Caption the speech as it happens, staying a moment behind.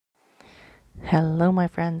Hello, my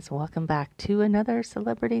friends. Welcome back to another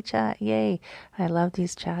celebrity chat. Yay. I love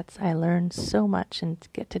these chats. I learn so much and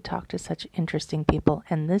get to talk to such interesting people.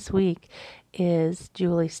 And this week is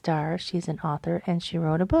Julie Starr. She's an author and she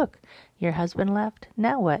wrote a book, Your Husband Left,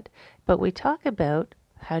 Now What? But we talk about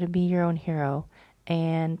how to be your own hero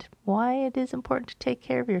and why it is important to take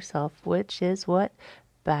care of yourself, which is what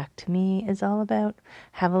Back to Me is all about.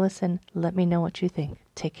 Have a listen. Let me know what you think.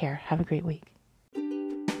 Take care. Have a great week.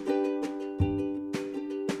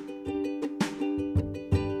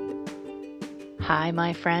 Hi,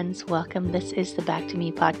 my friends. Welcome. This is the Back to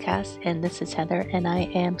Me podcast, and this is Heather, and I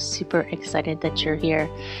am super excited that you're here.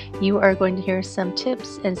 You are going to hear some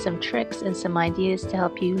tips and some tricks and some ideas to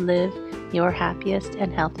help you live your happiest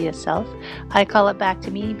and healthiest self. I call it Back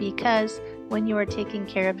to Me because when you are taking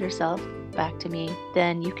care of yourself, back to me,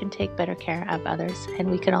 then you can take better care of others,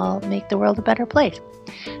 and we can all make the world a better place.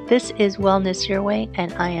 This is Wellness Your Way,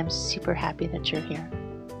 and I am super happy that you're here.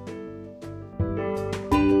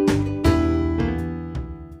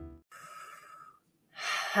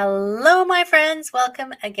 Hello, my friends.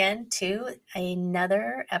 Welcome again to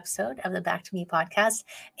another episode of the Back to Me podcast.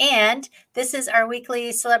 And this is our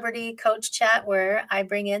weekly celebrity coach chat where I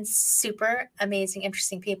bring in super amazing,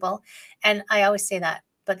 interesting people. And I always say that,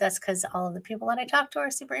 but that's because all of the people that I talk to are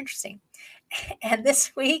super interesting. And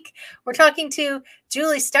this week we're talking to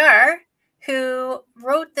Julie Starr, who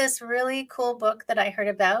wrote this really cool book that I heard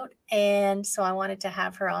about. And so I wanted to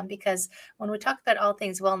have her on because when we talk about all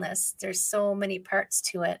things wellness, there's so many parts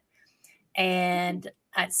to it. And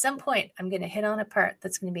at some point, I'm going to hit on a part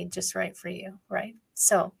that's going to be just right for you, right?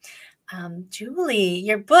 So, Julie,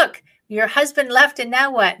 your book, Your Husband Left and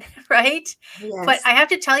Now What, right? Yes. But I have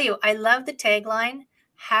to tell you, I love the tagline,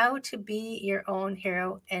 How to Be Your Own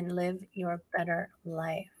Hero and Live Your Better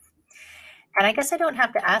Life. And I guess I don't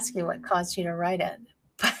have to ask you what caused you to write it.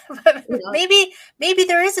 But maybe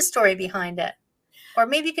there is a story behind it. Or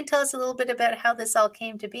maybe you can tell us a little bit about how this all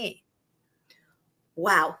came to be.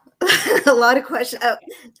 Wow. A lot of questions.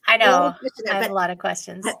 I know. I have a lot of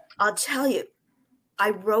questions. I'll tell you, I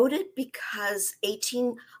wrote it because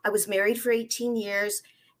I was married for 18 years,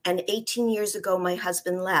 and 18 years ago, my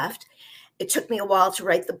husband left. It took me a while to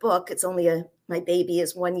write the book. It's only my baby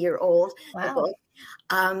is 1 year old, the Wow.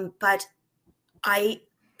 book. But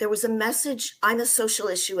there was a message. I'm a social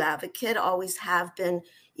issue advocate, always have been,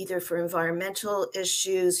 either for environmental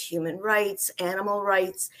issues, human rights, animal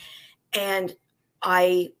rights. And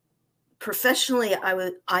professionally, I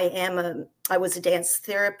was a dance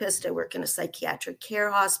therapist. I work in a psychiatric care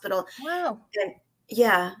hospital. Wow. And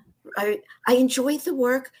yeah, I enjoyed the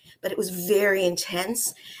work, but it was very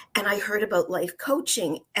intense. And I heard about life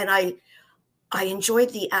coaching, and I enjoyed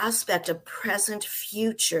the aspect of present,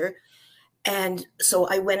 future. And so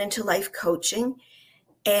I went into life coaching,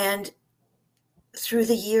 and through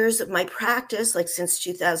the years of my practice, like since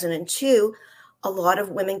 2002, a lot of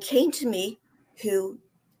women came to me who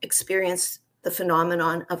experienced the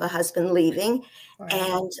phenomenon of a husband leaving. Right.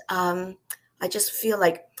 And I just feel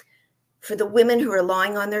like for the women who are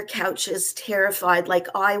lying on their couches, terrified like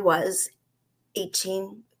I was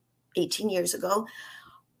 18 years ago,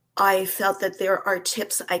 I felt that there are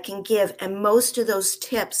tips I can give. And most of those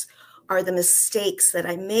tips are the mistakes that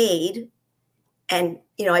I made. And,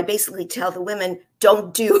 I basically tell the women,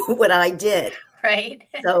 don't do what I did. Right.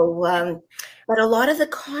 So, but a lot of the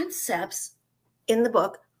concepts in the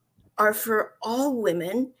book are for all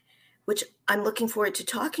women, which I'm looking forward to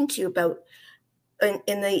talking to you about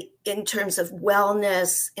in terms of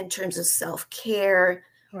wellness, in terms of self-care,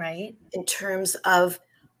 right, in terms of,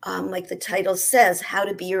 like the title says, how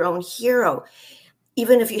to be your own hero.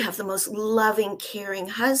 Even if you have the most loving, caring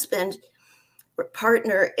husband or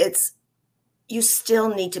partner, you still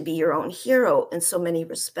need to be your own hero in so many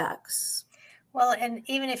respects. Well, and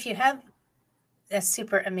even if you have a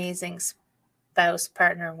super amazing spouse,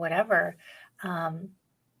 partner, whatever,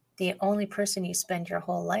 the only person you spend your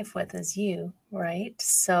whole life with is you, right?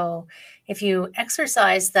 So if you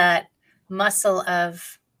exercise that muscle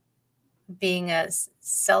of being a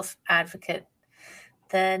self-advocate,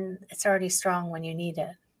 then it's already strong when you need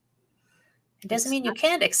it. It doesn't mean you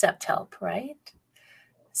can't accept help, right?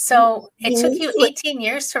 So it took you 18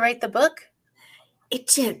 years to write the book? It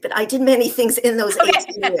did, but I did many things in those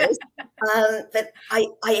 18 years. But I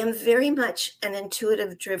am very much an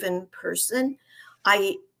intuitive driven person.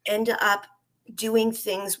 I end up doing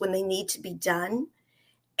things when they need to be done.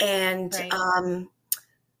 And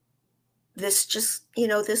this just,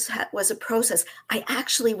 this was a process. I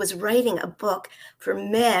actually was writing a book for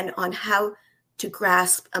men on how to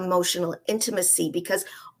grasp emotional intimacy, because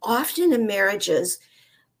often in marriages,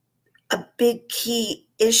 a big key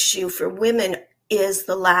issue for women is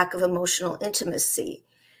the lack of emotional intimacy.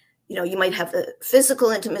 You know, you might have the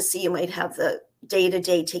physical intimacy, you might have the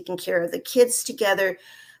day-to-day taking care of the kids together,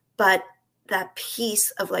 but that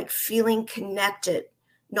piece of like feeling connected,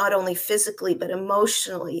 not only physically, but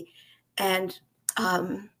emotionally. And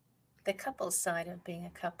the couple side of being a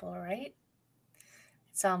couple, right?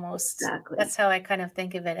 It's almost, exactly. that's how I kind of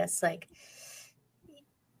think of it. It's like,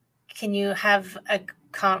 can you have a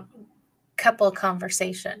couple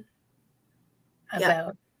conversation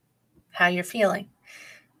about how you're feeling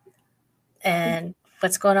and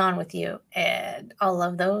what's going on with you and all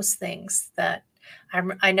of those things that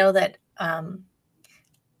I know that I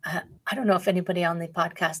don't know if anybody on the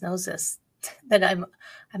podcast knows this, that I'm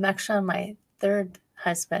actually on my third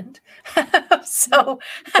husband. So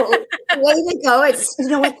Well, way to go. It's, you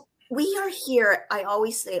know what? We are here, I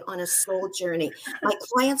always say, on a soul journey. My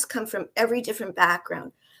clients come from every different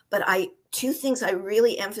background, but two things I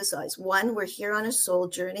really emphasize. One, we're here on a soul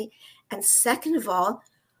journey. And second of all,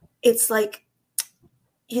 it's like,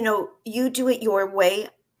 you know, you do it your way,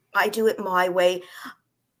 I do it my way.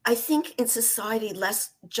 I think in society,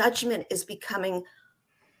 less judgment is becoming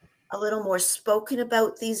a little more spoken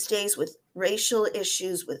about these days with racial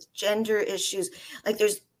issues, with gender issues. Like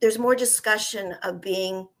there's more discussion of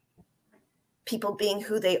people being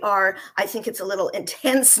who they are. I think it's a little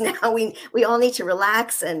intense now. We all need to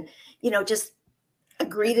relax and, you know, just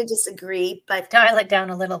agree to disagree, but dial it down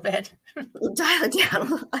a little bit. dial it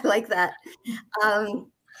down. I like that.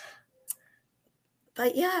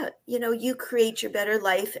 But yeah, you know, you create your better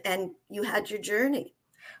life and you had your journey.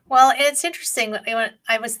 Well, it's interesting.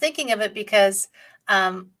 I was thinking of it because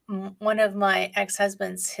one of my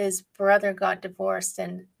ex-husbands, his brother got divorced,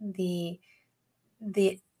 and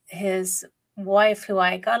his wife, who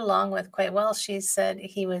I got along with quite well, she said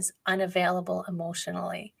he was unavailable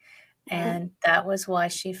emotionally, and that was why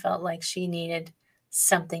she felt like she needed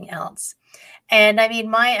something else. And I mean,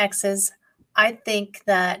 my exes, I think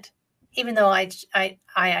that even though I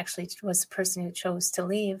actually was the person who chose to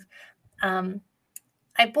leave,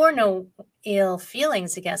 I bore no ill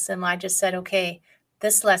feelings against them. I just said, okay,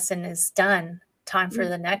 this lesson is done. Time for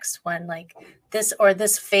the next one. Like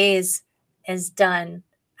this phase is done.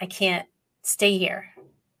 I can't stay here.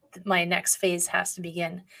 My next phase has to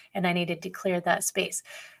begin, and I needed to clear that space.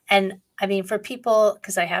 And I mean, for people,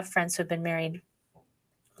 because I have friends who have been married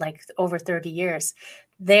like over 30 years,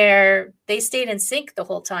 they stayed in sync the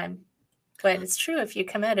whole time. But it's true, if you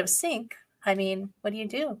come out of sync, I mean, what do you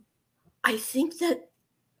do? I think that,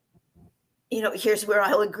 you know, here's where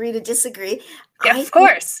I'll agree to disagree. Yeah, of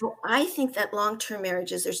course. I think that long-term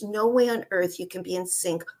marriages, there's no way on earth you can be in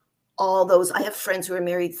sync. All those, I have friends who are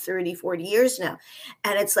married 30, 40 years now.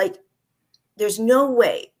 And it's like, there's no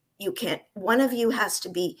way you can't. One of you has to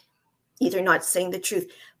be either not saying the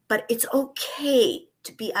truth, but it's okay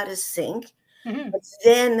to be out of sync. But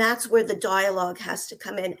then that's where the dialogue has to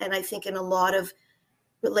come in. And I think in a lot of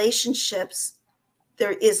relationships,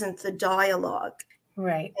 there isn't the dialogue.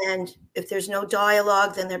 Right. And if there's no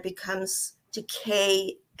dialogue, then there becomes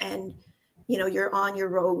decay and, you know, you're on your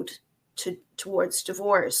road towards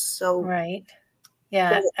divorce. So, right.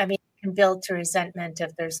 Yeah. I mean, it can build to resentment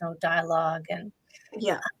if there's no dialogue. And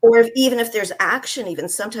yeah. Or even if there's action, even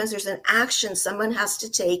sometimes there's an action someone has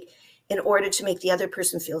to take in order to make the other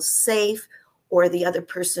person feel safe or the other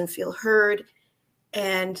person feel heard.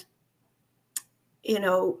 And, you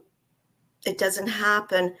know, it doesn't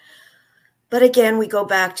happen. But again, we go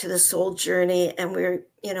back to the soul journey, and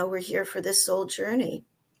we're here for this soul journey.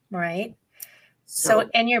 right. So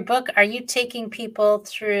in your book, are you taking people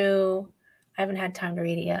through? I haven't had time to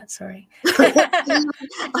read it yet. Sorry.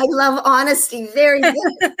 I love honesty. Very good.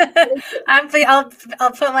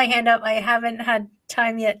 I'll put my hand up. I haven't had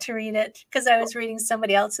time yet to read it because I was reading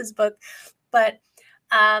somebody else's book. But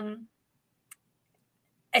it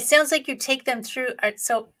sounds like you take them through.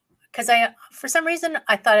 So, because for some reason,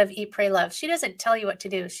 I thought of Eat, Pray, Love. She doesn't tell you what to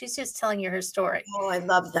do. She's just telling you her story. Oh, I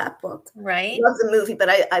love that book. Right. I love the movie, but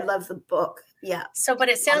I love the book. Yeah. So, but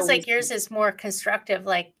it sounds like yours is more constructive.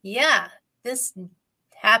 Like, yeah, this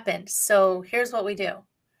happened. So here's what we do.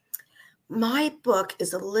 My book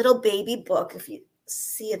is a little baby book. If you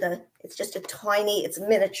see it's just it's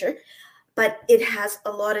miniature, but it has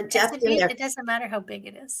a lot of depth in there. It doesn't matter how big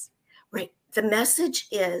it is. Right. The message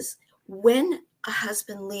is when a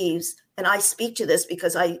husband leaves, and I speak to this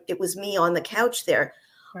because it was me on the couch there.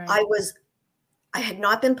 Right. I had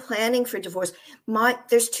not been planning for divorce.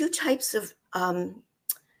 There's two types of,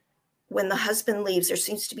 when the husband leaves, there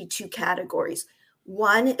seems to be two categories.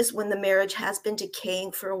 One is when the marriage has been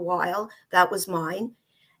decaying for a while. That was mine.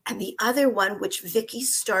 And the other one, which Vicki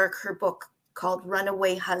Stark, her book called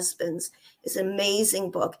Runaway Husbands. It's an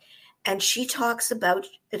amazing book. And she talks about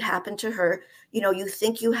it happened to her. You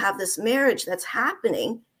think you have this marriage that's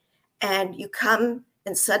happening, and you come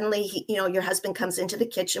and suddenly your husband comes into the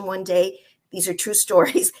kitchen one day. These are true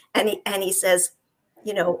stories. And he says,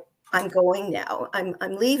 I'm going now.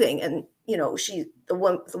 I'm leaving. And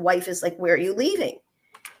the wife is like, where are you leaving?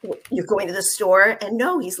 You're going to the store. And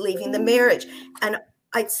no, he's leaving the marriage. And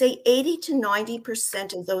I'd say 80 to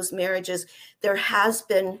 90% of those marriages, there has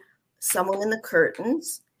been someone in the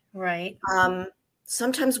curtains. Right.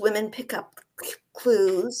 Sometimes women pick up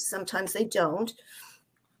clues, sometimes they don't.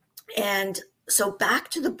 And so back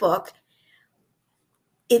to the book,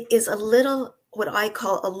 it is a little what I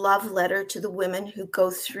call a love letter to the women who go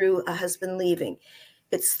through a husband leaving.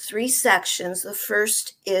 It's 3 sections. The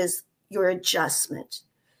first is your adjustment.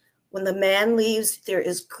 When the man leaves, there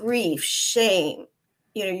is grief, shame.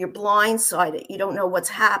 You're blindsided. You don't know what's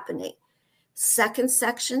happening. Second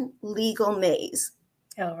section, legal maze.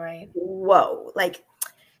 Oh, right. Whoa.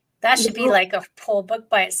 That should be like a whole book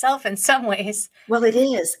by itself in some ways. Well, it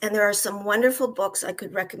is. And there are some wonderful books I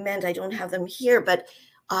could recommend. I don't have them here, but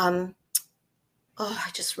I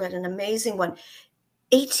just read an amazing one.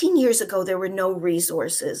 18 years ago, there were no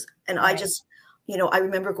resources. And right. I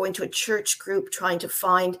remember going to a church group trying to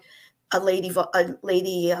find a lady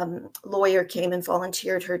lawyer came and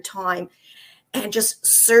volunteered her time, and just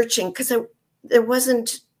searching because there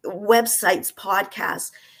wasn't websites,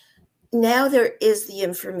 podcasts. Now there is the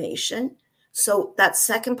information. So that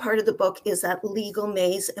second part of the book is that legal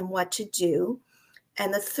maze and what to do.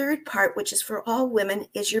 And the third part, which is for all women,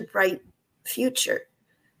 is your bright future.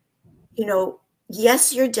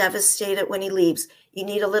 Yes, you're devastated when he leaves. You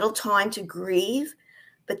need a little time to grieve,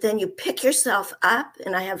 but then you pick yourself up.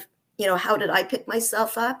 And I have, how did I pick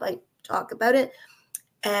myself up? I talk about it.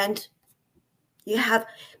 And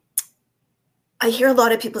I hear a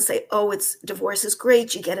lot of people say, oh, divorce is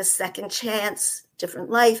great. You get a second chance, different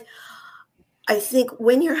life. I think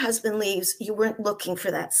when your husband leaves, you weren't looking for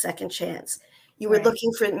that second chance. You were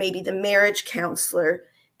looking for maybe the marriage counselor,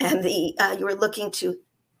 and you were looking to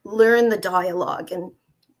learn the dialogue and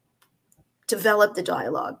develop the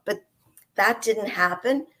dialogue. But that didn't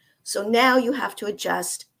happen. So now you have to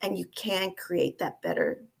adjust, and you can create that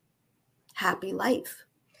better, happy life.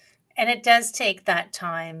 And it does take that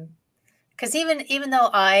time. Because even though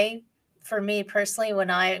for me personally, when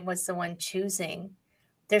I was the one choosing,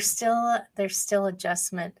 there's still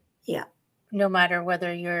adjustment. Yeah. No matter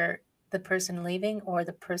whether you're the person leaving or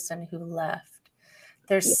the person who left,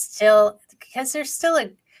 there's still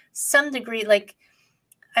some degree. Like,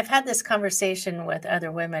 I've had this conversation with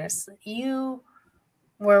other women. You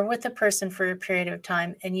were with a person for a period of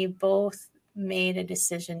time, and you both made a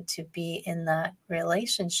decision to be in that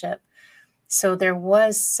relationship. So there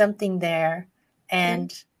was something there.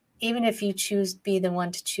 And even if you be the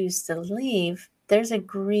one to choose to leave, there's a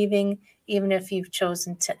grieving, even if you've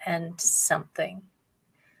chosen to end something.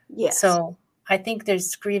 Yes. So I think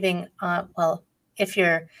there's grieving. Well, if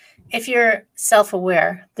you're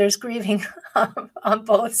self-aware, there's grieving on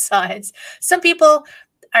both sides. Some people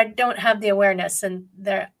don't have the awareness, and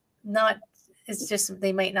they're not. It's just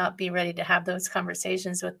they might not be ready to have those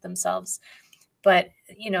conversations with themselves. But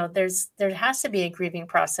there has to be a grieving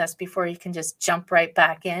process before you can just jump right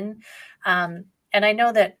back in. And I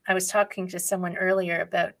know that I was talking to someone earlier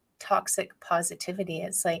about toxic positivity.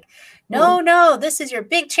 It's like, no, this is your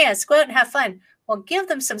big chance. Go out and have fun. Well, give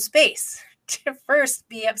them some space to first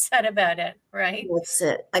be upset about it, right? That's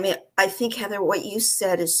it. I mean, I think, Heather, what you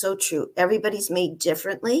said is so true. Everybody's made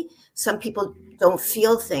differently. Some people don't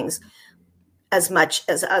feel things as much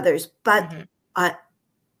as others, but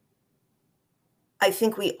I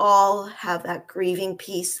think we all have that grieving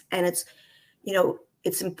piece, and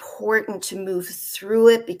it's important to move through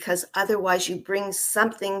it, because otherwise you bring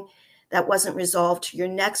something that wasn't resolved to your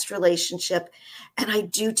next relationship. And I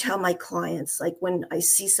do tell my clients, like when I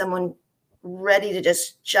see someone ready to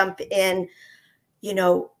just jump in,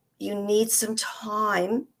 you need some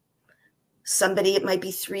time. Somebody, it might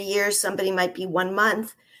be 3 years, somebody might be 1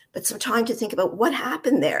 month, but some time to think about what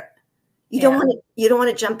happened there. You don't want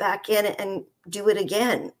to jump back in and do it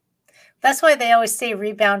again. That's why they always say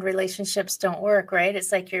rebound relationships don't work, right?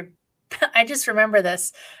 It's like I just remember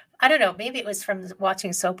this. I don't know, maybe it was from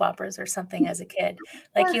watching soap operas or something as a kid.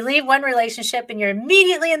 Like you leave one relationship and you're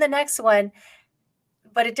immediately in the next one,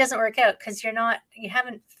 but it doesn't work out because you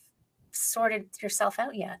haven't sorted yourself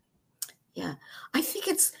out yet. Yeah. I think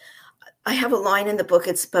I have a line in the book.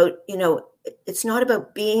 It's about, it's not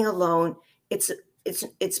about being alone. It's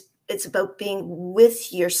about being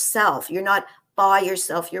with yourself. You're not by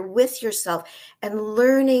yourself. You're with yourself and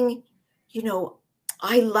learning you know,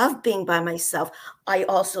 I love being by myself. I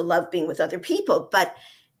also love being with other people, but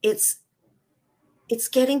it's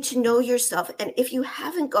getting to know yourself. And if you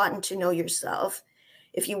haven't gotten to know yourself,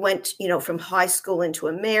 if you went, from high school into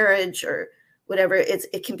a marriage or whatever,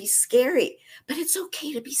 it can be scary, but it's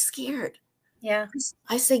okay to be scared. Yeah.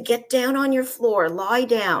 I say, get down on your floor, lie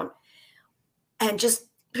down, and just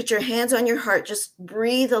put your hands on your heart. Just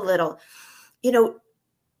breathe a little. You know,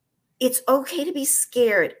 it's okay to be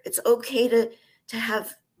scared. It's okay to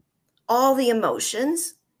have all the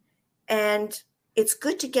emotions. And it's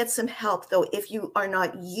good to get some help, though, if you are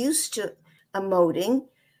not used to emoting,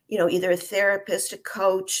 either a therapist, a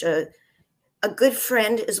coach, a good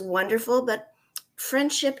friend is wonderful, but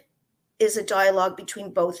friendship is a dialogue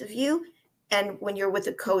between both of you. And when you're with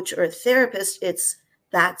a coach or a therapist,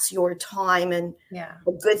 that's your time. And Yeah.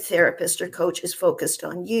 a good therapist or coach is focused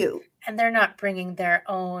on you. And they're not bringing their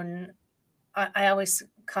own. I always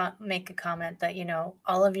make a comment that,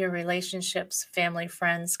 all of your relationships, family,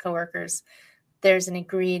 friends, coworkers, there's an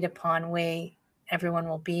agreed upon way everyone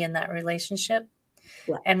will be in that relationship.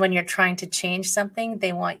 Yeah. And when you're trying to change something,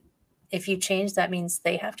 if you change, that means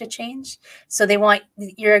they have to change. So they want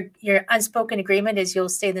your unspoken agreement is you'll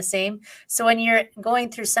stay the same. So when you're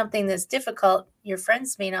going through something that's difficult, your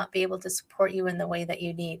friends may not be able to support you in the way that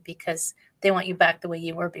you need because they want you back the way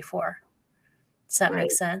you were before. Does that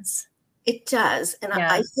make sense? It does. And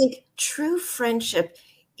Yeah. I think true friendship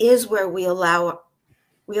is where we allow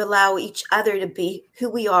each other to be who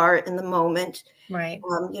we are in the moment. Right.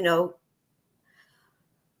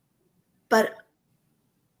 But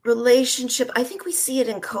relationship, I think we see it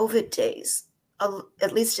in COVID days.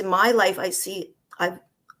 At least in my life, I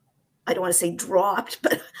don't want to say dropped,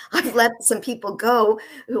 but I've let some people go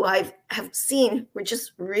who I have seen were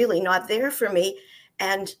just really not there for me.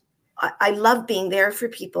 And I love being there for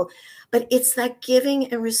people, but it's that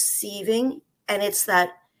giving and receiving. And it's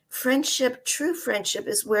that friendship, true friendship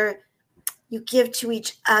is where you give to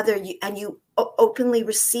each other and you openly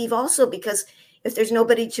receive also, because if there's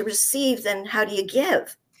nobody to receive, then how do you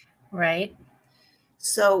give? Right.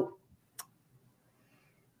 So,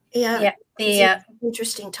 Yeah. it's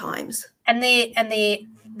interesting times. And the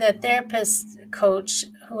therapist, coach,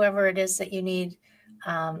 whoever it is that you need,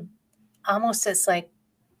 almost it's like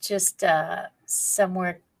just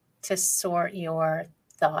somewhere to sort your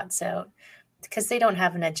thoughts out, because they don't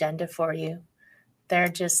have an agenda for you. They're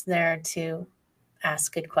just there to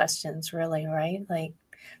ask good questions, really, right? Like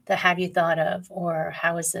the have you thought of, or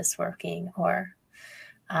how is this working, or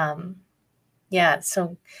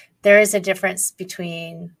so there is a difference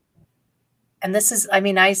between, and this is,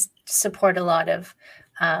 I support a lot of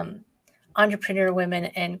entrepreneur women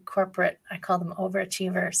and corporate, I call them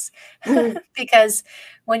overachievers, because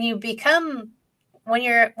when you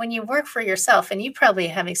work for yourself, and you probably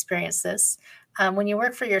have experienced this, when you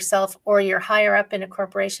work for yourself or you're higher up in a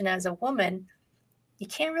corporation as a woman, you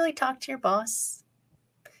can't really talk to your boss.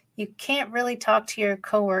 You can't really talk to your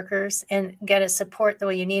coworkers and get a support the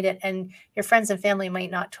way you need it. And your friends and family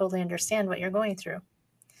might not totally understand what you're going through.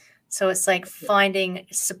 So it's like finding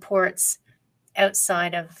supports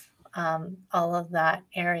outside of all of that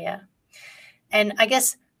area. And I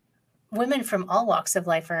guess women from all walks of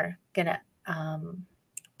life are going to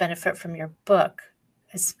benefit from your book.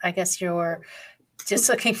 I guess you're just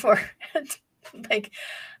looking for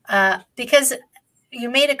because you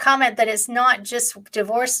made a comment that it's not just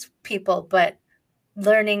divorced people, but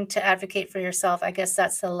learning to advocate for yourself. I guess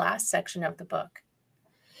that's the last section of the book.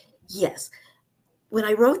 Yes. When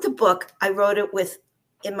I wrote the book, I wrote it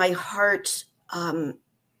in my heart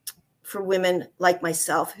for women like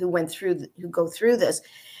myself who go through this.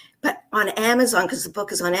 But on Amazon, because the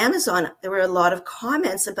book is on Amazon, there were a lot of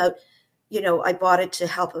comments about, I bought it to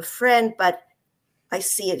help a friend, but I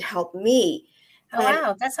see it help me. Oh,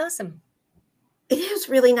 wow. That's awesome. It is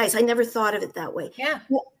really nice. I never thought of it that way. Yeah.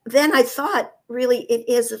 Then I thought, really, it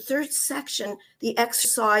is the third section, the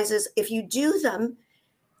exercises. If you do them,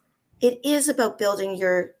 it is about building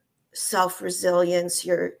your self-resilience.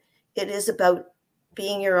 It is about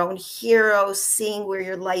being your own hero, seeing where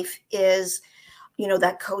your life is,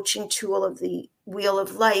 that coaching tool of the wheel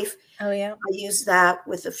of life. Oh, yeah. I use that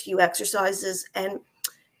with a few exercises. And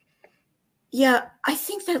yeah, I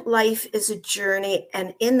think that life is a journey.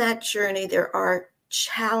 And in that journey, there are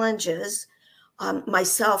challenges.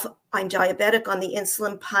 Myself, I'm diabetic on the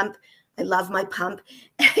insulin pump. I love my pump.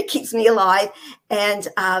 It keeps me alive. And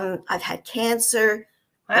I've had cancer.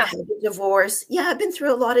 Wow. I've had a divorce. Yeah, I've been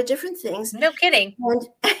through a lot of different things. No kidding.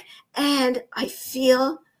 And I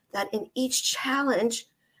feel that in each challenge,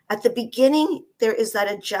 at the beginning, there is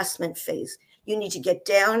that adjustment phase. You need to get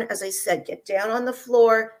down, as I said, get down on the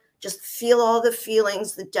floor, just feel all the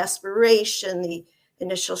feelings, the desperation, the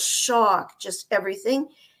initial shock, just everything.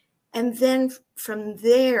 And then from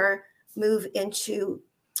there, move into,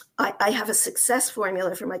 I have a success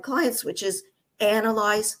formula for my clients, which is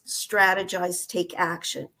analyze, strategize, take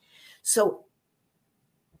action. So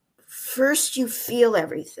first you feel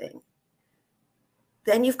everything.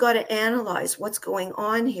 Then you've got to analyze what's going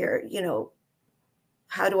on here.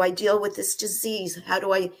 How do I deal with this disease? How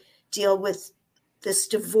do I deal with this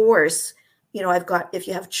divorce? I've got, if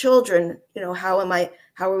you have children, how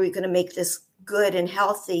are we going to make this good and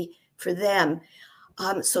healthy for them?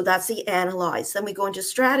 So that's the analyze. Then we go into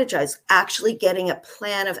strategize, actually getting a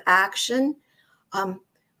plan of action.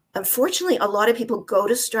 Unfortunately, a lot of people go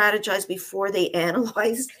to strategize before they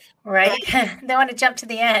analyze. Right. They want to jump to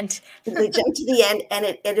the end. They jump to the end, and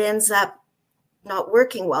it ends up not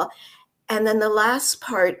working well. And then the last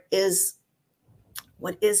part is,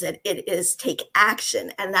 what is it? It is take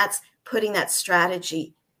action. And that's putting that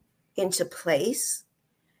strategy into place.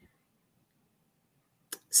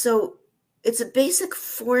 So it's a basic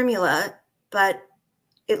formula, but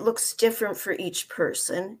it looks different for each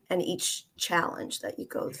person and each challenge that you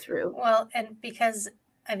go through. Well, and because,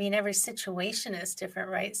 I mean, every situation is different,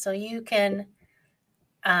 right? So you can,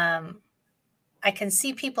 I can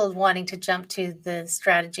see people wanting to jump to the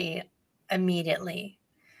strategy immediately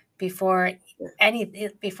before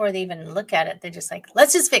before they even look at it. They're just like,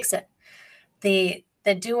 let's just fix it. The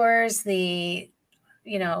doers, I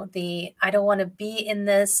don't want to be in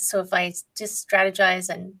this. So if I just strategize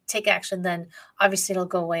and take action, then obviously it'll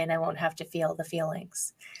go away and I won't have to feel the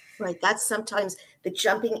feelings. Right. That's sometimes the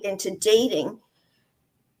jumping into dating.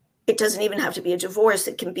 It doesn't even have to be a divorce.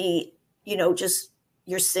 It can be, just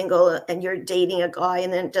you're single and you're dating a guy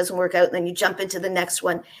and then it doesn't work out. And then you jump into the next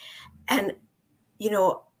one. And,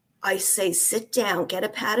 I say, sit down, get a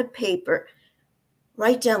pad of paper,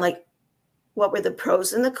 write down, like, what were the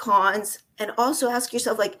pros and the cons? And also ask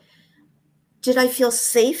yourself, like, did I feel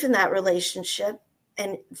safe in that relationship?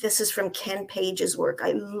 And this is from Ken Page's work.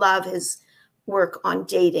 I love his work on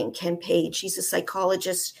dating. Ken Page, he's a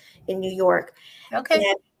psychologist in New York. Okay.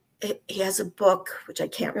 And he has a book, which I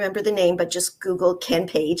can't remember the name, but just Google Ken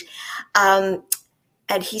Page. And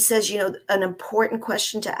he says, an important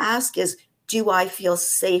question to ask is, do I feel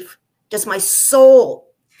safe? Does my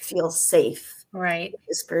soul feel safe? Right. With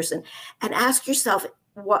this person? And ask yourself,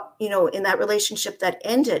 what, in that relationship that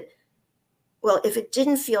ended, well, if it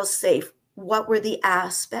didn't feel safe, what were the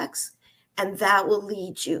aspects? And that will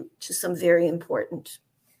lead you to some very important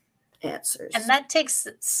answers. And that takes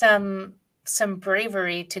some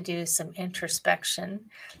bravery to do some introspection.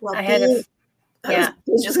 Well, I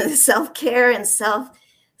was just self-care and self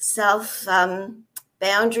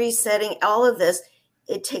boundary setting, all of this,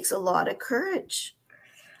 it takes a lot of courage.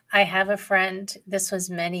 I have a friend, this was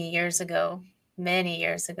many years ago,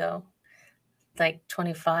 like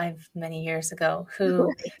 25, many years ago,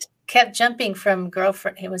 who kept jumping from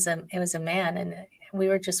girlfriend. It was a man, and we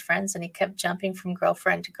were just friends, and he kept jumping from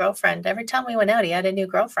girlfriend to girlfriend. Every time we went out, he had a new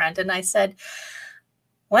girlfriend. And I said,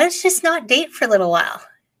 why don't you just not date for a little while?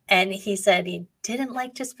 And he said he didn't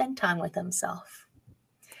like to spend time with himself.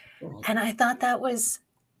 And I thought that was,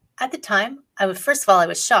 at the time, first of all, I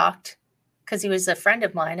was shocked because he was a friend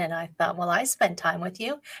of mine. And I thought, well, I spend time with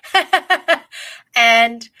you.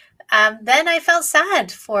 And then I felt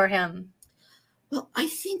sad for him. Well, I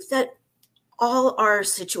think that all our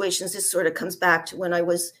situations, this sort of comes back to when I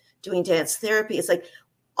was doing dance therapy. It's like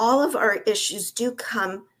all of our issues do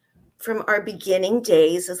come from our beginning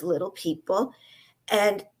days as little people.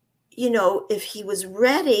 And, if he was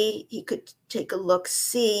ready, he could take a look,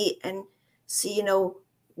 see,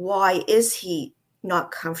 why is he not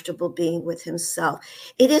comfortable being with himself?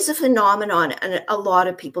 It is a phenomenon, and a lot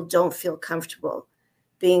of people don't feel comfortable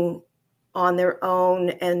being on their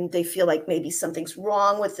own, and they feel like maybe something's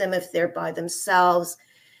wrong with them if they're by themselves.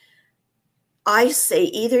 I say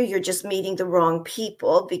either you're just meeting the wrong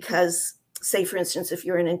people, because, say, for instance, if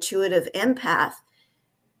you're an intuitive empath,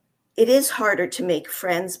 it is harder to make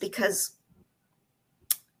friends because,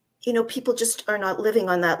 people just are not living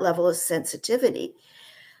on that level of sensitivity.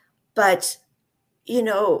 But,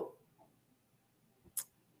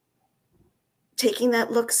 taking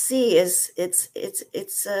that look-see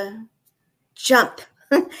it's a jump.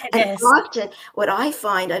 And often what I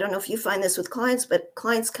find, I don't know if you find this with clients, but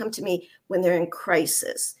clients come to me when they're in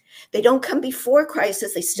crisis. They don't come before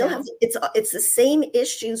crisis. They still have, it's the same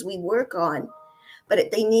issues we work on,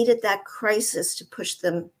 but they needed that crisis to push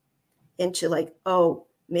them into, like, oh,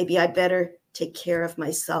 maybe I better take care of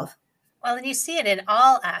myself. Well, and you see it in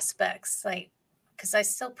all aspects, like because I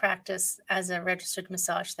still practice as a registered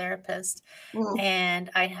massage therapist. Mm.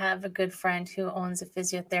 And I have a good friend who owns a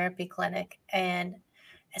physiotherapy clinic. And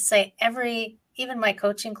I say even my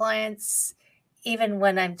coaching clients, even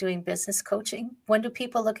when I'm doing business coaching, when do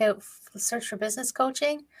people search for business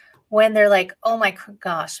coaching? When they're like, oh my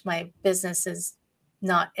gosh, my business is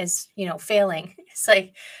not as, failing. It's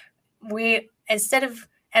like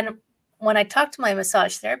and when I talk to my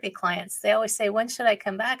massage therapy clients, they always say, when should I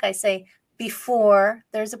come back? I say, before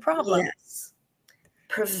there's a problem. Yes.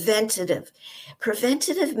 Preventative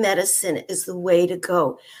medicine is the way to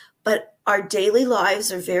go. But our daily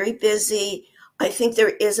lives are very busy. I think there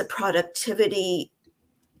is a productivity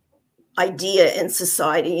idea in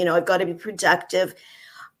society. I've got to be productive.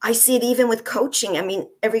 I see it even with coaching. I mean,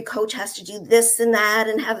 every coach has to do this and that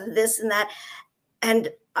and have this and that. And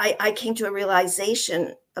I came to a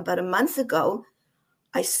realization about a month ago.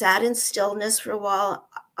 I sat in stillness for a while.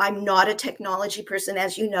 I'm not a technology person,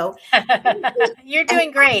 as you know. You're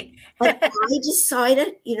doing great. And I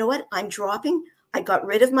decided, you know what? I got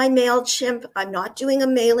rid of my MailChimp. I'm not doing a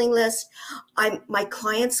mailing list. My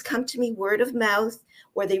clients come to me word of mouth,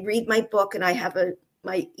 or they read my book, and I have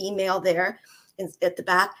my email there at the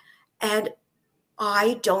back. And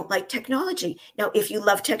I don't like technology. Now, if you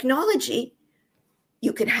love technology,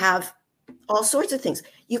 you can have all sorts of things.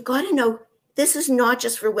 You've got to know this is not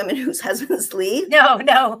just for women whose husbands leave.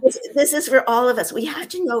 No. This is for all of us. We have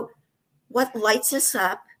to know what lights us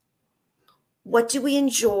up. What do we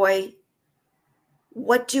enjoy?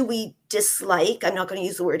 What do we dislike? I'm not going to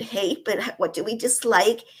use the word hate, but what do we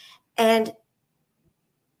dislike? And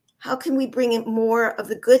how can we bring in more of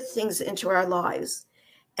the good things into our lives?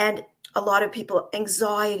 And a lot of people,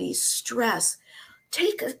 anxiety, stress,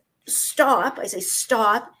 take a stop. I say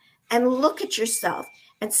stop and look at yourself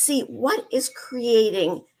and see what is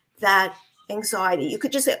creating that anxiety. You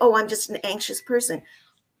could just say, oh, I'm just an anxious person.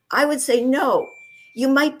 I would say, no, you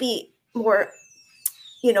might be more,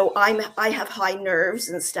 I have high nerves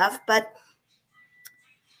and stuff, but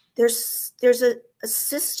there's a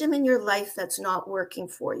system in your life that's not working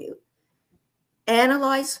for you.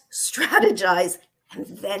 Analyze, strategize, and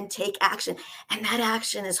then take action. And that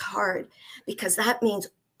action is hard because that means,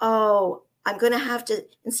 oh, I'm going to have to,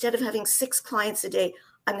 instead of having 6 clients a day,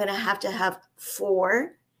 I'm going to have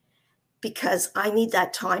 4 because I need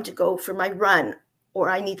that time to go for my run, or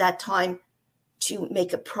I need that time to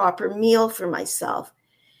make a proper meal for myself.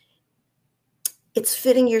 It's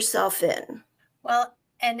fitting yourself in. Well,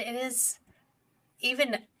 and it is,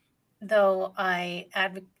 even though I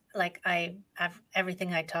have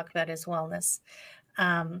everything I talk about is wellness.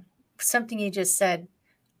 Something you just said,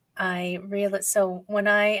 I realized. So when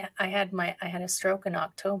I had a stroke in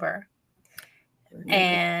October,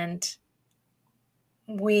 and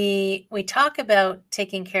we talk about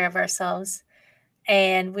taking care of ourselves,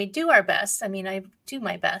 and we do our best. I mean, I do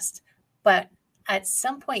my best, but at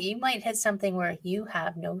some point you might hit something where you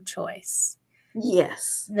have no choice.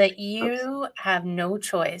 Yes. That you have no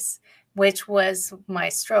choice, which was my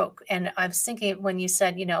stroke. And I was thinking when you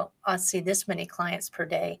said, I'll see this many clients per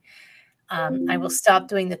day, I will stop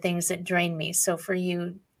doing the things that drain me. So for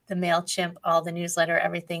you, the MailChimp, all the newsletter,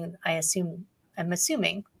 everything, I'm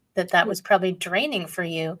assuming that was probably draining for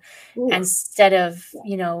you. Ooh. Instead of,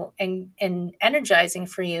 and energizing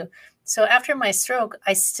for you. So after my stroke,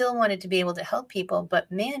 I still wanted to be able to help people,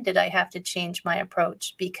 but man, did I have to change my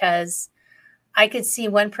approach, because I could see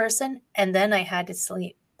one person and then I had to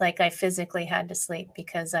sleep. Like I physically had to sleep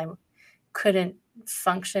because I couldn't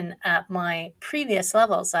function at my previous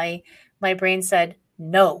levels. My brain said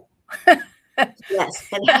no. Yes.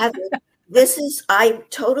 And Heather, I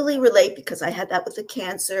totally relate because I had that with the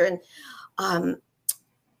cancer, and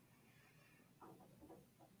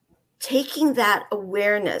taking that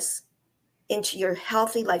awareness into your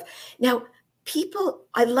healthy life. Now,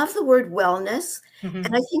 I love the word wellness. Mm-hmm.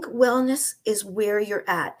 And I think wellness is where you're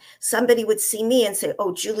at. Somebody would see me and say,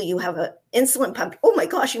 oh, Julie, you have an insulin pump. Oh my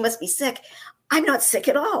gosh, you must be sick. I'm not sick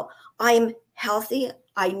at all. I'm healthy.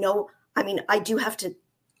 I do have to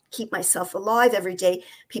keep myself alive every day.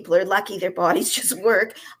 People are lucky their bodies just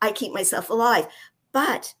work. I keep myself alive.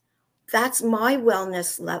 But that's my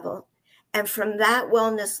wellness level. And from that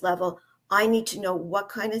wellness level, I need to know what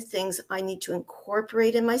kind of things I need to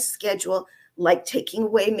incorporate in my schedule, like taking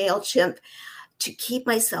away MailChimp, to keep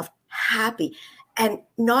myself happy. And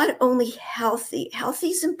not only healthy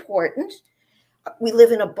is important. We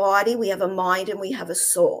live in a body, we have a mind, and we have a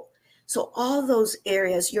soul. So all those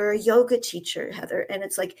areas, you're a yoga teacher, Heather, and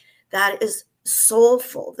it's like that is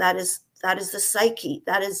soulful. That is the psyche.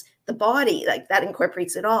 That is the body. Like that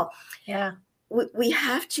incorporates it all. Yeah. We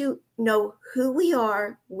have to know who we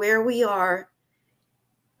are, where we are,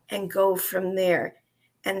 and go from there.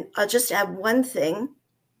 And I'll just add one thing,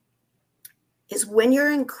 is when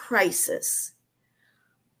you're in crisis,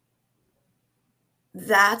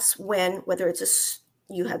 that's when, whether it's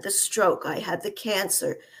you had the stroke, I had the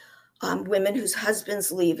cancer, women whose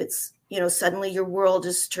husbands leave, it's, suddenly your world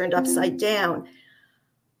is turned upside down.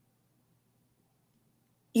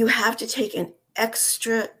 You have to take an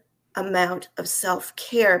extra amount of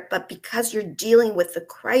self-care, but because you're dealing with the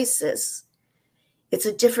crisis, it's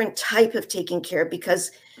a different type of taking care,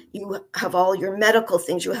 because you have all your medical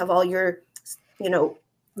things, you have all your,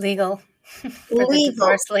 legal for the legal,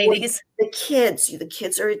 divorced ladies. the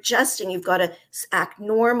kids are adjusting. You've got to act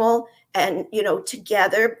normal and,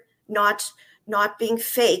 together, not being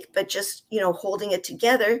fake, but just, holding it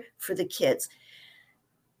together for the kids.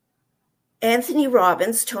 Tony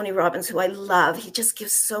Robbins, who I love, he just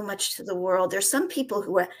gives so much to the world. There's some people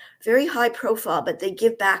who are very high profile, but they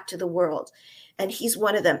give back to the world. And he's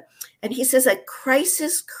one of them. And he says that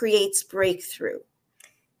crisis creates breakthrough.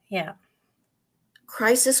 Yeah.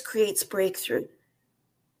 Crisis creates breakthrough.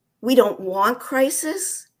 We don't want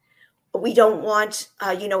crisis. We don't want,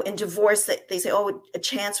 in divorce that they say, oh, a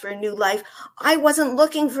chance for a new life. I wasn't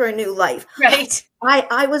looking for a new life. Right.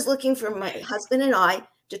 I was looking for my husband and I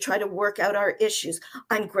to try to work out our issues.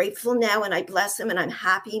 I'm grateful now and I bless him and I'm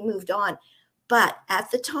happy he moved on. But at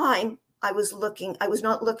the time, I was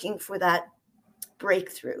not looking for that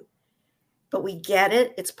breakthrough. But we get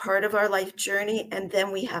it. It's part of our life journey, and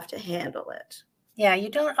then we have to handle it. Yeah, you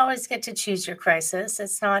don't always get to choose your crisis.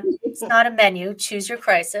 It's not a menu. Choose your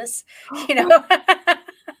crisis.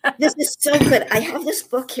 This is so good. I have this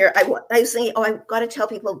book here. I was thinking, I've got to tell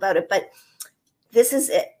people about it, but this is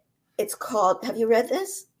it. It's called, have you read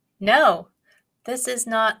this? No, this is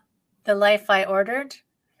not The Life I Ordered.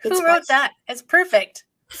 Who wrote that? It's perfect.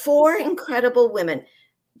 4 incredible women.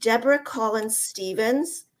 Deborah Collins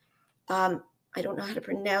Stevens. I don't know how to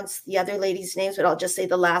pronounce the other ladies' names, but I'll just say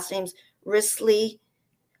the last names. Risley.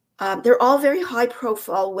 They're all very high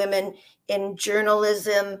profile women in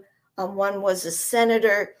journalism. One was a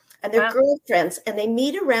senator, and they're girlfriends, and they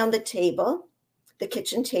meet around the table, the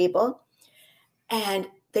kitchen table, and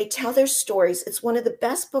they tell their stories. It's one of the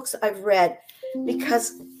best books I've read,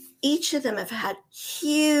 because each of them have had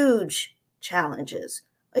huge challenges.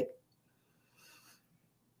 Like,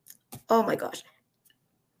 oh my gosh.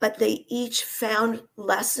 But they each found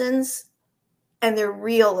lessons, and they're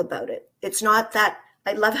real about it. It's not that,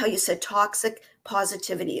 I love how you said toxic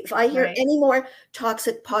positivity. If I hear any more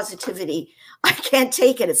toxic positivity, I can't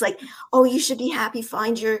take it. It's like, oh, you should be happy.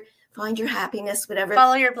 Find your happiness, whatever.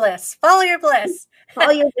 Follow your bliss. Follow your bliss.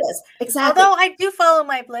 Follow your bliss. Exactly. Although I do follow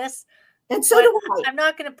my bliss. And so do I. I'm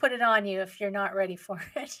not going to put it on you if you're not ready for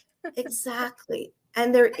it. Exactly.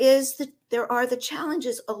 And there are the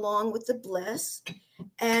challenges along with the bliss.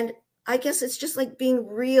 And I guess it's just like being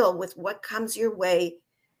real with what comes your way.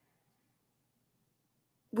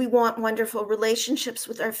 We want wonderful relationships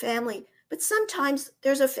with our family, but sometimes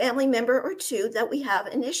there's a family member or two that we have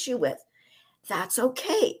an issue with. That's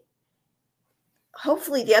okay.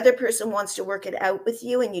 Hopefully the other person wants to work it out with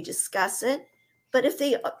you and you discuss it. But if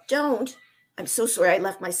they don't, I'm so sorry, I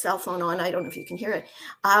left my cell phone on. I don't know if you can hear it.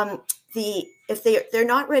 If they're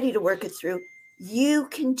not ready to work it through, you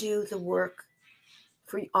can do the work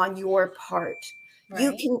on your part.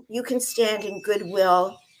 Right. You can stand in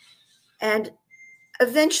goodwill, and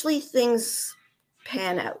eventually things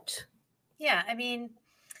pan out. Yeah, I mean,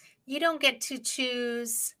 you don't get to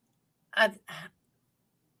choose.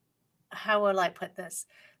 How will I put this?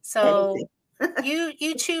 So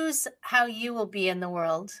you choose how you will be in the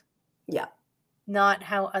world. Yeah. Not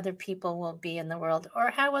how other people will be in the world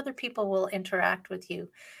or how other people will interact with you.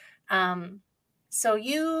 So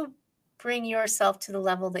you bring yourself to the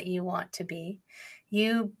level that you want to be.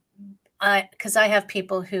 Because I have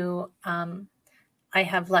people who I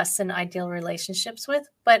have less than ideal relationships with,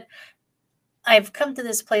 but I've come to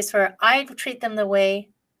this place where I treat them the way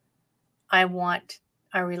I want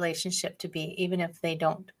our relationship to be, even if they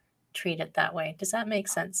don't treat it that way. Does that make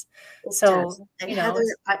sense? It does. And Heather,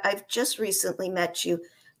 I've just recently met you.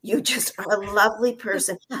 You just are a lovely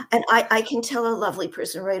person. And I can tell a lovely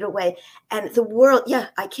person right away. And the world, yeah,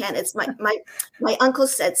 I can. It's my uncle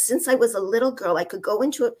said, since I was a little girl, I could go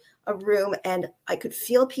into a room and I could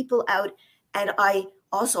feel people out. And I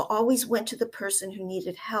also always went to the person who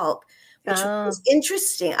needed help, which was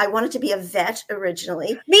interesting. I wanted to be a vet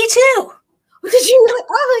originally. Me too. Did you?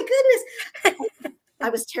 Oh my goodness. I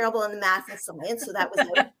was terrible in the math and science, so that was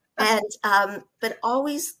out. And but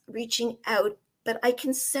always reaching out. But I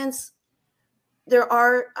can sense there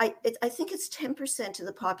are, I think it's 10% of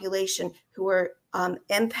the population who are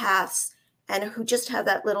empaths and who just have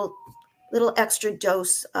that little extra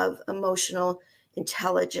dose of emotional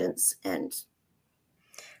intelligence, and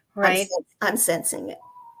Right. I'm sensing it.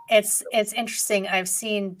 It's interesting. I've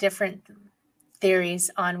seen different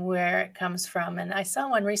theories on where it comes from, and I saw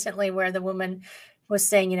one recently where the woman was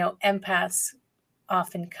saying, empaths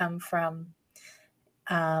often come from,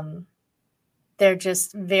 they're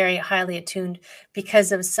just very highly attuned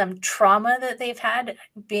because of some trauma that they've had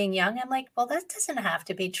being young. I'm like, well, that doesn't have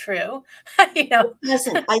to be true. you know.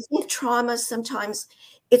 Listen, I think trauma sometimes,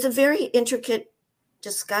 it's a very intricate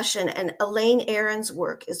discussion, and Elaine Aron's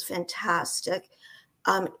work is fantastic.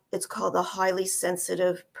 It's called The Highly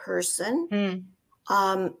Sensitive Person. Hmm.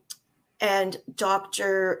 Um, and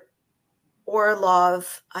Dr.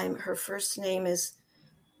 Orlov, her first name is,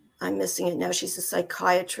 I'm missing it now. She's a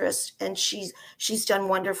psychiatrist, and she's done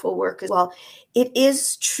wonderful work as well. It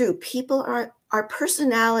is true. People are our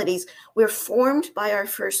personalities. We're formed by our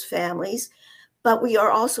first families, but we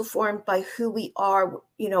are also formed by who we are.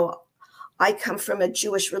 I come from a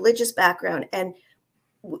Jewish religious background, and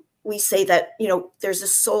we say that there's a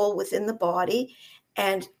soul within the body,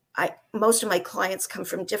 and most of my clients come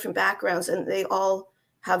from different backgrounds, and they all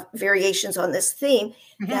have variations on this theme,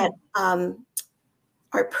 that Hmm.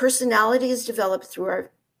 our personality is developed through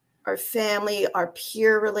our family, our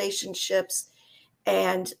peer relationships,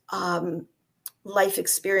 and life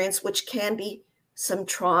experience, which can be some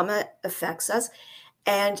trauma affects us.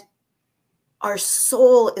 And our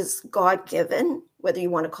soul is God-given, whether you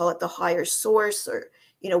want to call it the higher source, or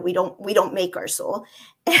we don't make our soul.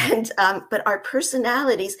 And but our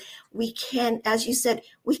personalities, we can, as you said,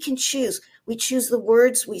 we can choose. We choose the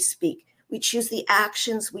words we speak. We choose the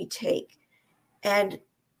actions we take. And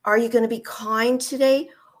are you going to be kind today,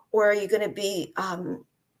 or are you going to be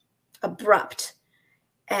abrupt?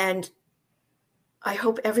 And I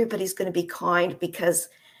hope everybody's going to be kind, because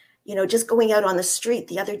just going out on the street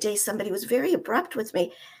the other day, somebody was very abrupt with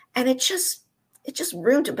me, and it just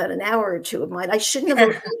ruined about an hour or two of mine. I should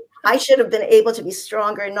have been able to be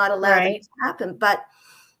stronger and not allow that Right. to happen, but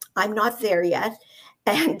I'm not there yet.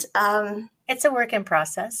 And It's a work in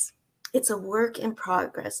process. it's a work in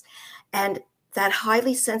progress. And that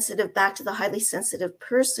highly sensitive, back to the highly sensitive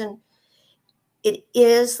person, it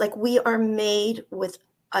is like we are made with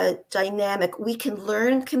a dynamic. We can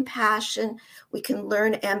learn compassion, we can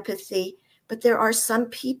learn empathy, but there are some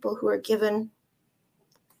people who are given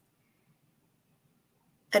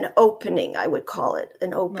an opening, I would call it,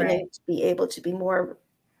 an opening Right. to be able to be more,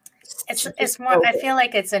 to It's just more, go I there. feel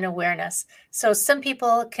like it's an awareness. So some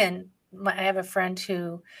people can, I have a friend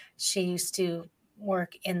who, she used to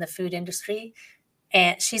work in the food industry,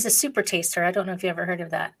 and she's a super taster. I don't know if you ever heard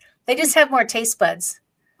of that. They just have more taste buds.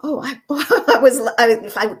 Oh,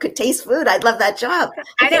 if I could taste food, I'd love that job.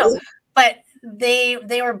 I Okay. know, but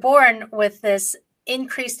they were born with this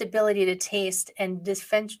increased ability to taste and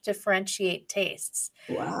differentiate tastes.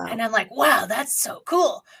 And Wow. I'm like, wow, that's so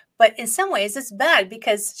cool. But in some ways, it's bad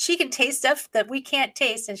because she can taste stuff that we can't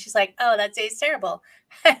taste. And she's like, oh, that tastes terrible.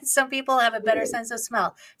 Some people have a better sense of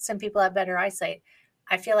smell. Some people have better eyesight.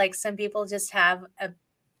 I feel like some people just have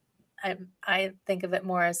I think of it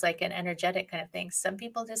more as like an energetic kind of thing. Some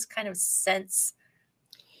people just kind of sense,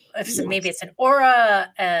 if so maybe Yes. it's an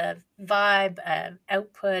aura, a vibe,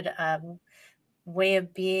 output, way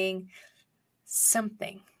of being,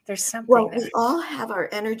 something. There's something Well, there. we all have our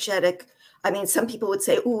energetic. I mean, some people would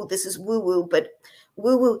say, "Ooh, this is woo woo," but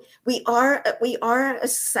woo woo. We are a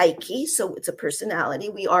psyche, so it's a personality.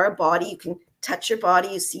 We are a body. You can touch your body.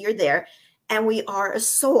 You see you're there, and we are a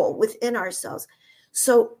soul within ourselves.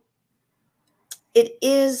 So it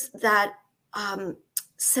is that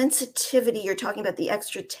sensitivity. You're talking about the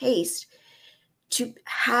extra taste to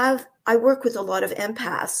have. I work with a lot of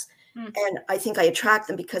empaths, Hmm. and I think I attract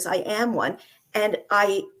them because I am one. And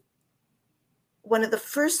one of the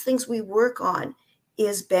first things we work on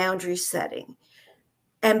is boundary setting.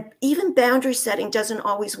 And even boundary setting doesn't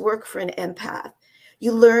always work for an empath.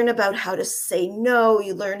 You learn about how to say no,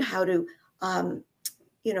 you learn how to,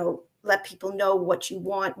 let people know what you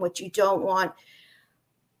want, what you don't want.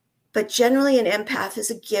 But generally, an empath is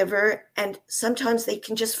a giver, and sometimes they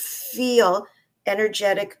can just feel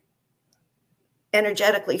energetically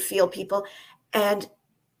feel people. And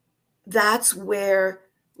that's where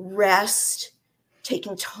rest,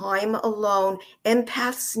 taking time alone,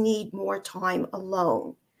 empaths need more time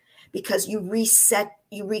alone, because you reset,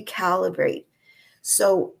 you recalibrate.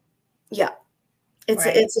 So yeah,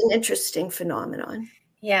 Right. it's an interesting phenomenon.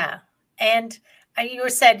 Yeah. And you were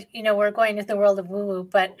said, we're going to the world of woo woo,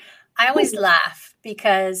 but I always laugh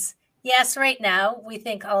because, yes, right now we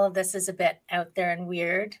think all of this is a bit out there and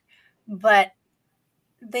weird, but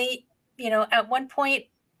they at one point,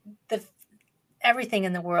 the everything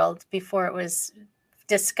in the world before it was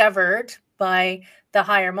discovered by the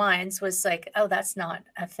higher minds was like, oh, that's not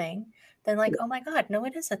a thing. Then like, oh my God, no,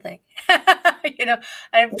 it is a thing.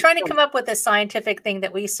 I'm trying to come up with a scientific thing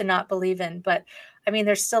that we used to not believe in, but I mean,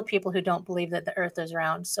 there's still people who don't believe that the earth is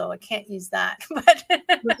round, so I can't use that. But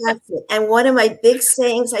Well, that's it. And one of my big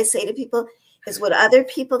sayings I say to people is, what other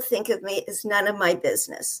people think of me is none of my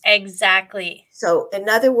business. Exactly. So in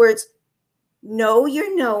other words, know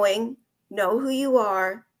your knowing, know who you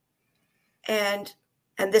are. And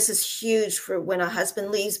this is huge for when a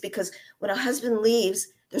husband leaves, because when a husband leaves,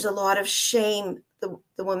 there's a lot of shame.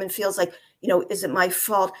 The woman feels like, is it my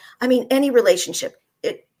fault? I mean, any relationship,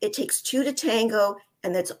 it takes two to tango,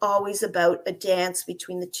 and it's always about a dance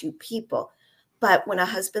between the two people. But when a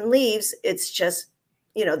husband leaves, it's just,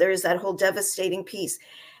 there is that whole devastating piece.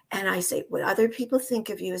 And I say, what other people think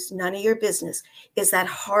of you is none of your business. Is that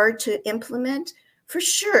hard to implement? For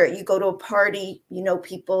sure. You go to a party,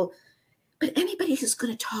 people, but anybody who's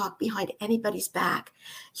going to talk behind anybody's back,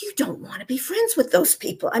 you don't want to be friends with those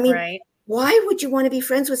people. I mean, right. Why would you want to be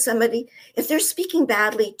friends with somebody if they're speaking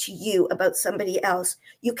badly to you about somebody else?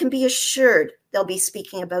 You can be assured they'll be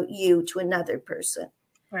speaking about you to another person.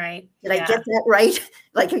 Right. Did I get that right?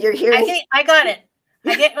 Like you're hearing? I think I got it.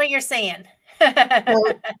 I get what you're saying.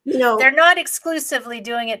 So, they're not exclusively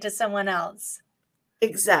doing it to someone else.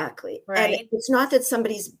 Exactly. Right. And it's not that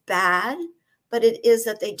somebody's bad, but it is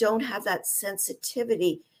that they don't have that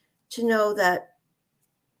sensitivity to know that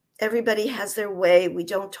everybody has their way. We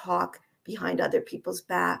don't talk behind other people's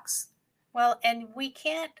backs. Well, and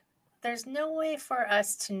there's no way for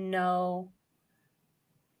us to know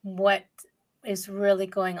what is really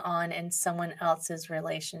going on in someone else's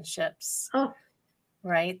relationships. Oh,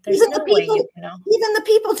 right? There's no way you know. Even the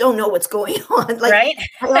people don't know what's going on. Like, right?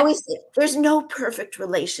 I always say, there's no perfect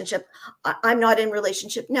relationship. I'm not in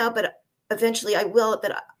relationship now, but eventually I will.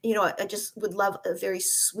 But, I just would love a very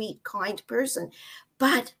sweet, kind person.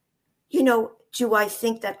 But, do I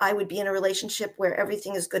think that I would be in a relationship where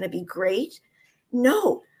everything is going to be great?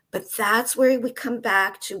 No. But that's where we come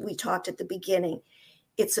back to, we talked at the beginning.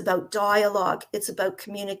 It's about dialogue. It's about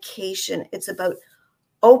communication. It's about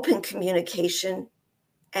open communication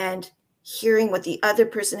and hearing what the other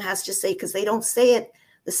person has to say, because they don't say it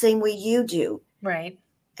the same way you do. Right.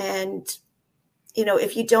 And,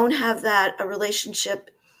 if you don't have that, a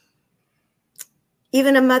relationship,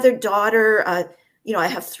 even a mother-daughter, I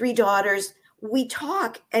have 3 daughters. We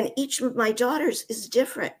talk, and each of my daughters is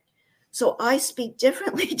different. So I speak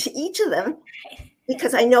differently to each of them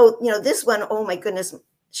because I know, this one, oh my goodness,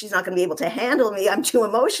 she's not going to be able to handle me. I'm too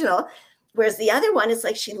emotional. Whereas the other one is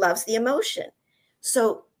like, she loves the emotion.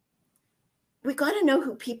 So we got to know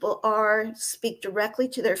who people are, speak directly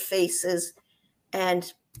to their faces,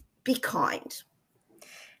 and be kind.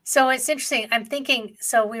 So it's interesting. I'm thinking,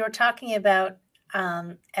 so we were talking about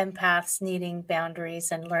empaths needing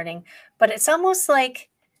boundaries and learning, but it's almost like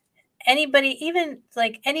anybody, even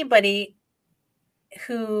like anybody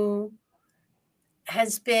who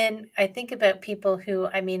has been, I think about people who,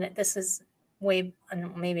 I mean, this is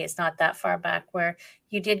maybe it's not that far back, where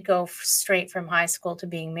you did go straight from high school to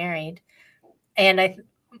being married. And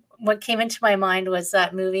what came into my mind was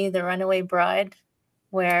that movie, The Runaway Bride,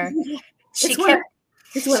 where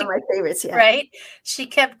It's one of my favorites. Yeah. Right. She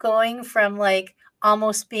kept going from like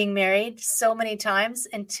almost being married so many times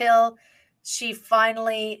until she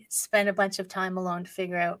finally spent a bunch of time alone to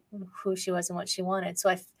figure out who she was and what she wanted.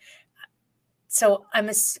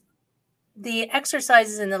 The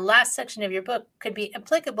exercises in the last section of your book could be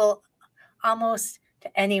applicable almost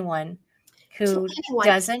to anyone who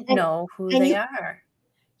doesn't know who they are.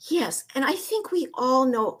 Yes. And I think we all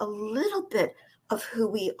know a little bit of who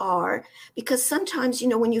we are, because sometimes,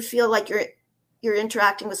 when you feel like you're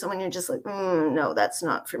interacting with someone, you're just like, no, that's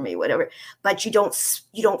not for me, whatever. But you don't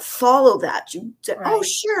follow that. You say, right. Oh,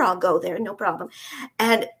 sure, I'll go there, no problem.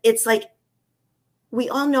 And it's like, we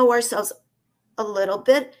all know ourselves a little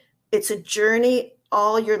bit. It's a journey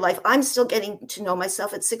all your life. I'm still getting to know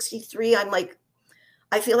myself at 63.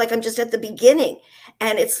 I feel like I'm just at the beginning.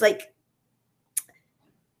 And it's like,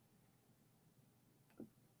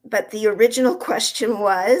 but the original question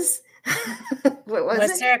was, what was it?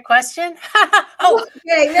 Was there a question? Oh,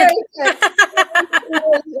 okay, very good.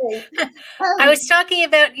 I was talking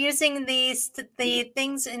about using the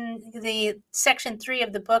things in the section 3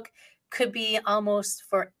 of the book could be almost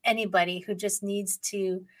for anybody who just needs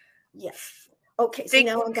to okay, so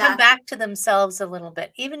now come back to themselves a little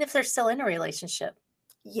bit, even if they're still in a relationship.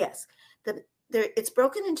 Yes. It's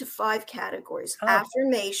broken into 5 categories.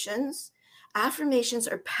 Affirmations. Affirmations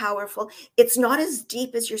are powerful. It's not as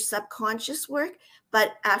deep as your subconscious work,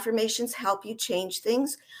 but affirmations help you change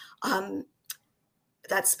things.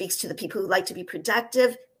 That speaks to the people who like to be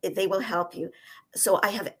productive. They will help you. So I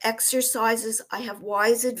have exercises. I have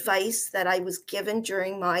wise advice that I was given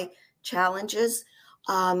during my challenges.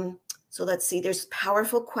 So let's see, there's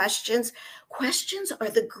powerful questions. Questions are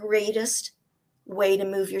the greatest way to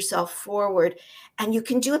move yourself forward. And you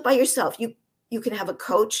can do it by yourself. You can have a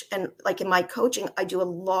coach. And like in my coaching, I do a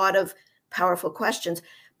lot of powerful questions.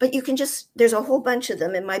 But you can there's a whole bunch of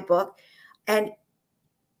them in my book. And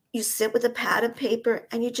you sit with a pad of paper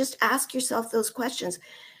and you just ask yourself those questions,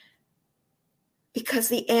 because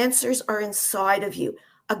the answers are inside of you.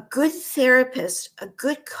 A good therapist, a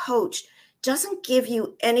good coach doesn't give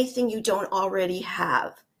you anything you don't already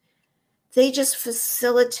have. They just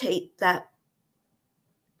facilitate that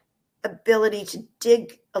ability to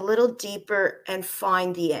dig a little deeper and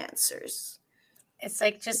find the answers. It's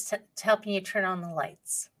like just helping you turn on the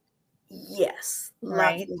lights. Yes, love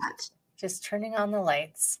right? that. Just turning on the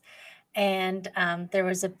lights. And there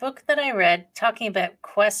was a book that I read talking about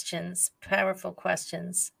questions, powerful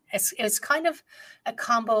questions. It was kind of a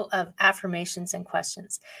combo of affirmations and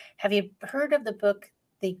questions. Have you heard of the book,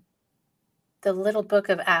 the Little Book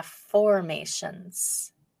of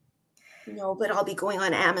Affirmations? No, but I'll be going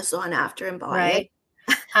on Amazon after and buying it.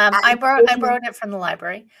 Right. I borrowed it from the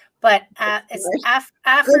library, but it's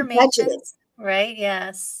affirmations, right?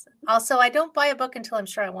 Yes. Also, I don't buy a book until I'm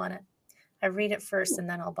sure I want it. I read it first and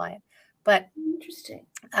then I'll buy it. But interesting.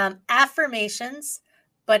 Affirmations,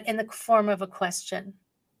 but in the form of a question.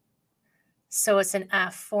 So it's an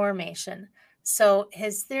affirmation. So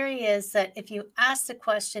his theory is that if you ask the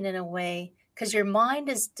question in a way, because your mind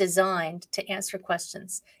is designed to answer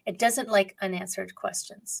questions, it doesn't like unanswered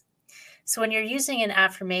questions. So when you're using an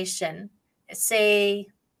affirmation, say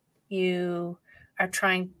you are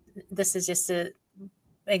trying, this is just an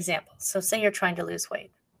example. So say you're trying to lose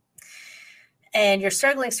weight and you're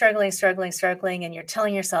struggling, and you're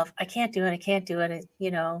telling yourself, I can't do it,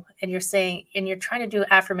 and you're saying, and you're trying to do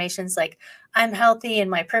affirmations like, I'm healthy in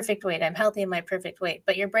my perfect weight. I'm healthy in my perfect weight.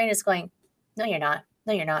 But your brain is going, no, you're not.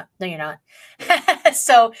 No, you're not. No, you're not.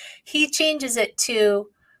 So he changes it to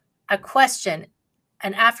a question,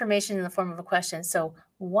 an affirmation in the form of a question. So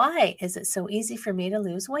why is it so easy for me to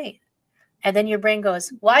lose weight? And then your brain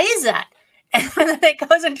goes, why is that? And then it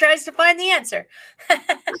goes and tries to find the answer.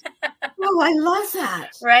 Oh, I love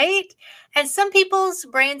that. Right? And some people's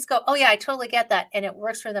brains go, oh, yeah, I totally get that. And it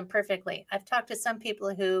works for them perfectly. I've talked to some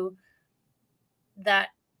people who that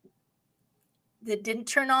didn't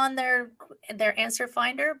turn on their answer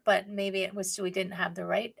finder, but maybe it was we didn't have the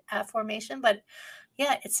right affirmation. But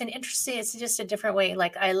yeah, it's just a different way.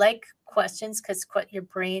 Like I like questions because your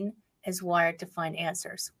brain is wired to find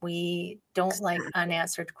answers. We don't like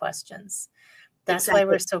unanswered questions. That's why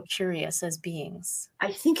we're so curious as beings.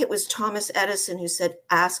 I think it was Thomas Edison who said,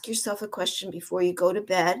 ask yourself a question before you go to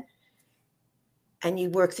bed and you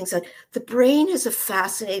work things out. The brain is a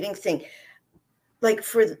fascinating thing. Like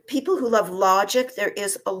for people who love logic, there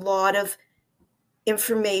is a lot of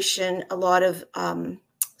information, a lot of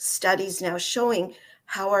studies now showing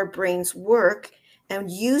how our brains work. And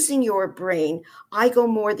using your brain, I go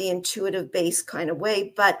more the intuitive based kind of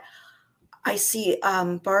way, but I see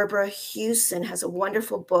Barbara Hewson has a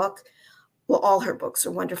wonderful book. Well, all her books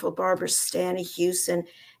are wonderful. Barbara Stanley Hewson,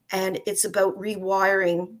 and it's about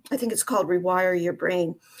rewiring. I think it's called Rewire Your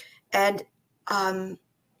Brain. And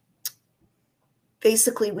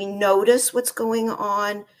basically, we notice what's going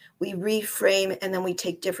on, we reframe, and then we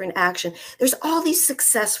take different action. There's all these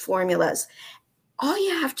success formulas. All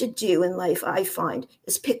you have to do in life, I find,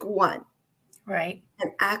 is pick one. Right.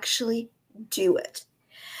 And actually do it.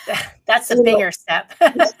 That's a bigger step.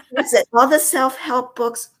 That's it. All the self-help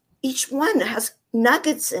books, each one has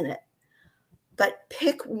nuggets in it. But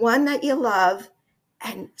pick one that you love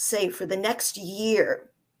and say, for the next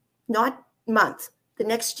year, not month, the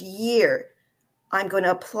next year, I'm going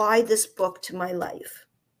to apply this book to my life.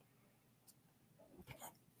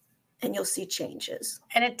 And you'll see changes.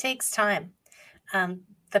 And it takes time.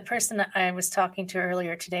 The person that I was talking to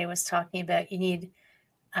earlier today was talking about you need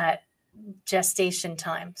gestation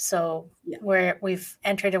time. So where we've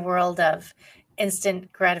entered a world of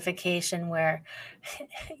instant gratification where,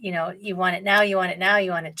 you want it now, you want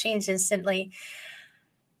it changed instantly.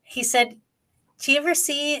 He said, have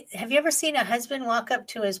you ever seen a husband walk up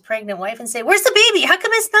to his pregnant wife and say, where's the baby? How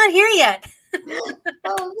come it's not here yet?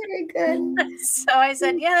 Oh, very good. So I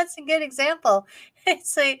said, yeah, that's a good example.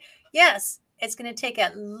 It's like, yes, it's going to take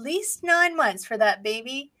at least 9 months for that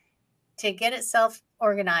baby to get itself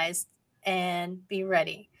organized and be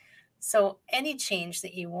ready. So any change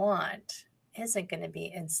that you want isn't going to be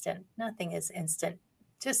instant. Nothing is instant.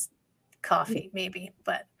 Just coffee, maybe,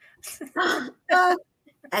 but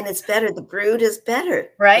And it's better. The brewed is better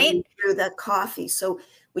when right? you brew that coffee. So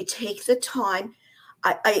we take the time.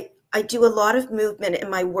 I do a lot of movement in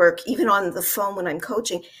my work, even on the phone when I'm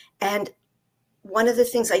coaching. And one of the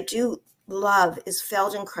things I do love is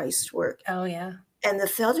Feldenkrais work. Oh, yeah. And the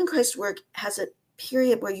Feldenkrais work has a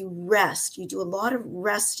period where you rest. You do a lot of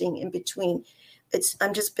resting in between.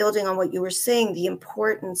 I'm just building on what you were saying, the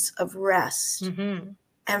importance of rest. Mm-hmm.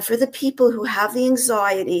 And for the people who have the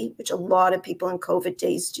anxiety, which a lot of people in COVID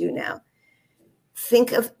days do now,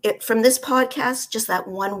 think of it from this podcast, just that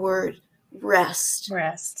one word, rest.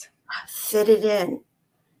 Rest. Fit it in.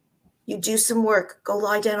 You do some work, go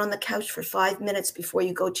lie down on the couch for 5 minutes before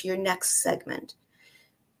you go to your next segment.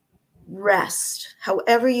 Rest,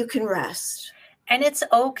 however you can rest. And it's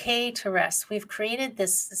okay to rest. We've created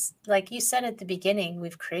this, like you said at the beginning,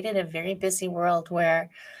 we've created a very busy world where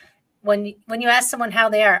when you ask someone how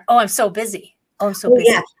they are, oh, I'm so busy. Oh, I'm so busy.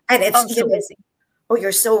 Yeah. And it's, oh, I'm so busy. Oh,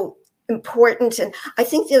 you're so important. And I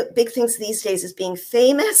think the big things these days is being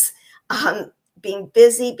famous, being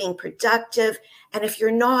busy, being productive. And if you're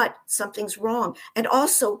not, something's wrong. And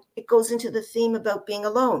also it goes into the theme about being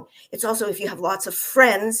alone. It's also if you have lots of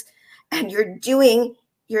friends and you're doing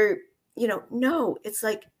your, no, it's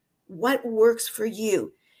like what works for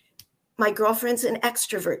you. My girlfriend's an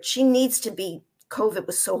extrovert. She needs to be, COVID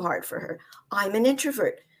was so hard for her. I'm an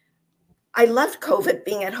introvert. I loved COVID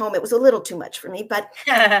being at home. It was a little too much for me, but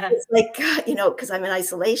it's like, because I'm in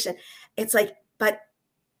isolation. It's like, but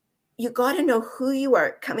you got to know who you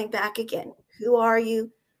are. Coming back again. Who are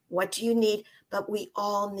you? What do you need? But we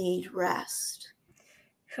all need rest.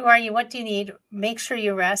 Who are you? What do you need? Make sure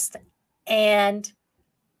you rest and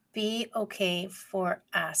be okay for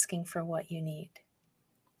asking for what you need.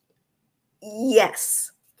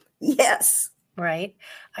 Yes. Yes. Right.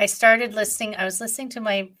 I was listening to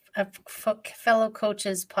my fellow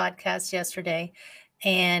coach's podcast yesterday,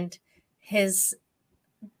 and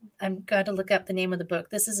I've got to look up the name of the book.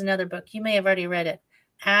 This is another book. You may have already read it.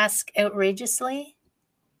 Ask Outrageously.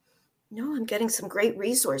 No, I'm getting some great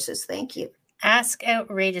resources. Thank you. Ask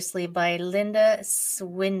Outrageously by Linda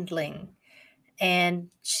Swindling. And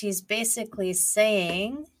she's basically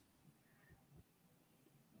saying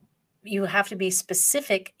you have to be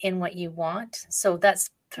specific in what you want. So that's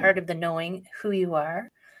part of the knowing who you are.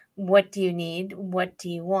 What do you need? What do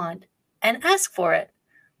you want? And ask for it,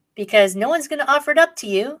 because no one's going to offer it up to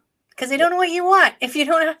you because they don't know what you want if you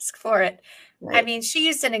don't ask for it. Right. I mean, she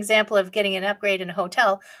used an example of getting an upgrade in a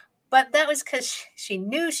hotel, but that was because she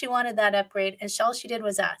knew she wanted that upgrade and all she did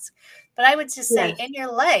was ask. But I would just say in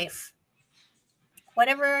your life,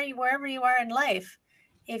 wherever you are in life,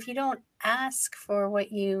 if you don't ask for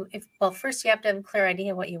first you have to have a clear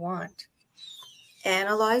idea of what you want.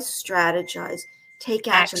 Analyze, strategize, take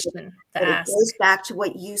action. But it goes back to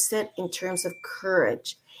what you said in terms of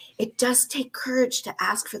courage. It does take courage to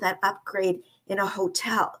ask for that upgrade in a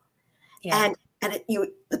hotel. Yeah. And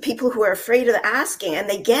the people who are afraid of asking and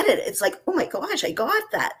they get it, it's like, oh my gosh, I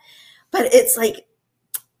got that. But it's like,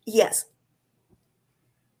 yes,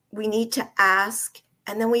 we need to ask.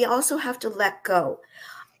 And then we also have to let go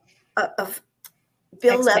of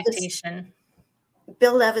Bill expectation.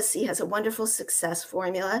 Bill Levesey has a wonderful success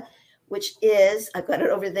formula, which is, I've got it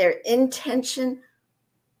over there, intention,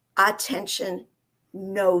 attention,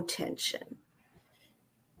 no tension.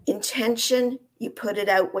 Intention, you put it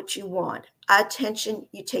out what you want. Attention,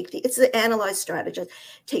 it's the analyze strategy.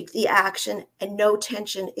 Take the action, and no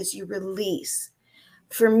tension is you release.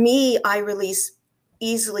 For me, I release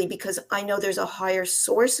easily because I know there's a higher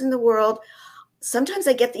source in the world. Sometimes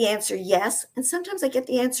I get the answer yes, and sometimes I get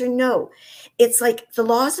the answer no. It's like the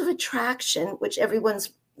laws of attraction, which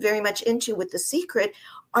everyone's very much into with The Secret,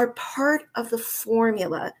 are part of the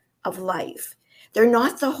formula of life. They're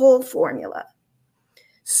not the whole formula.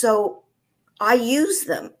 So I use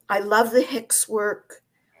them. I love the Hicks work.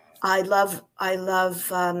 I've read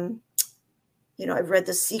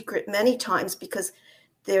The Secret many times because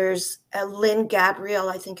there's Lynn Gabrielle,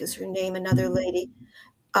 I think is her name, another lady.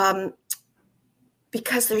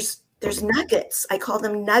 Because there's nuggets. I call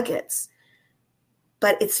them nuggets.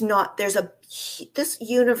 But it's not, this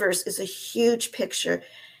universe is a huge picture.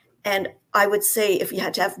 And I would say if you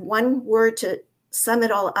had to have one word to sum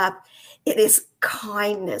it all up, it is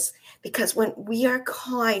kindness. Because when we are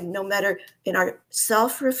kind, no matter in our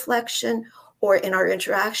self-reflection or in our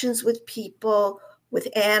interactions with people, with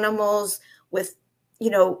animals, with,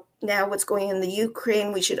 now what's going on in the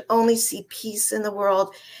Ukraine, we should only see peace in the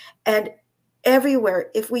world. And everywhere,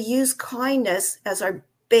 if we use kindness as our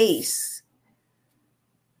base,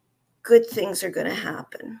 good things are going to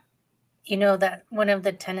happen. You know that one of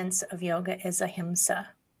the tenets of yoga is ahimsa,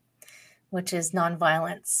 which is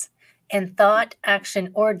nonviolence in thought,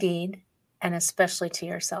 action, or deed, and especially to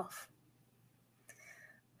yourself.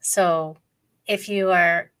 So if you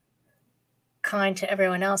are kind to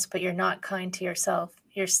everyone else, but you're not kind to yourself,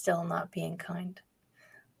 you're still not being kind.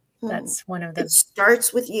 That's one of the... It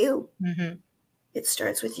starts with you. Mm-hmm. It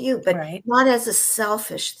starts with you, but right. not as a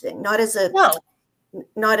selfish thing, not as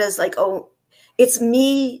like, oh, it's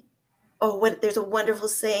me. Oh, there's a wonderful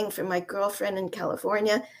saying from my girlfriend in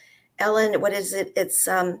California, Ellen, what is it? It's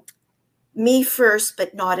me first,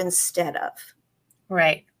 but not instead of.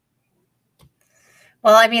 Right.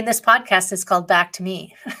 Well, I mean, this podcast is called Back to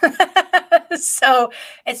Me. So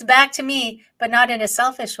it's back to me, but not in a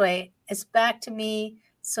selfish way. It's back to me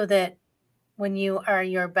so that when you are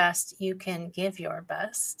your best, you can give your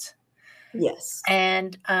best. Yes.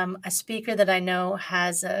 And a speaker that I know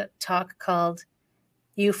has a talk called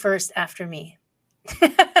You First After Me.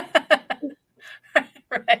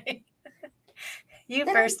 Right. You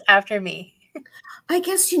first after me. I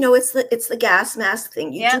guess, it's the gas mask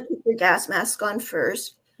thing. You do put your gas mask on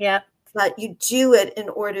first. Yeah. But you do it in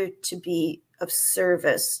order to be of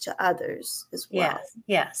service to others as well.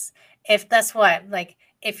 Yes. If that's what, like,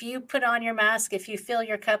 if you put on your mask, if you fill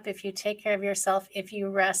your cup, if you take care of yourself, if you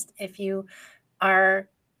rest, if you are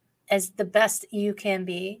as the best you can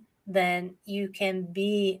be, then you can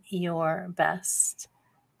be your best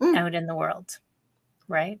out in the world.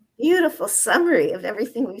 Right? Beautiful summary of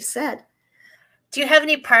everything we've said. Do you have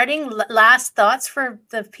any parting last thoughts for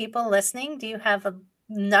the people listening? Do you have a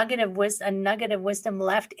nugget of wisdom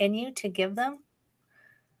left in you to give them?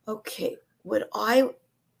 Okay.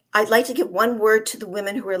 I'd like to give one word to the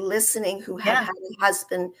women who are listening who have had a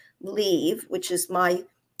husband leave, which is my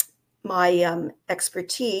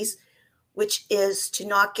expertise, which is to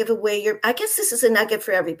not give away I guess this is a nugget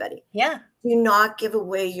for everybody. Yeah. Do not give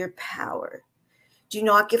away your power. Do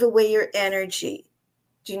not give away your energy.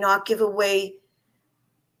 Do not give away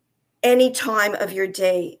any time of your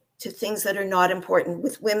day to things that are not important.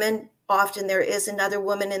 With women, often there is another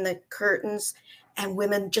woman in the curtains, and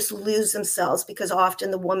women just lose themselves because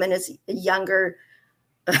often the woman is a younger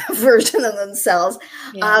version of themselves.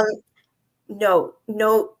 Yeah. No,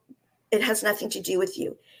 it has nothing to do with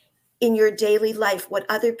you. In your daily life, what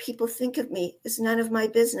other people think of me is none of my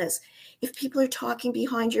business. If people are talking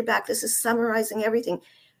behind your back, this is summarizing everything.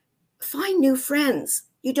 Find new friends.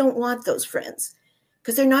 You don't want those friends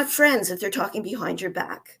because they're not friends if they're talking behind your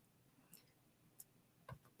back.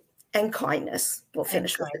 And kindness. We'll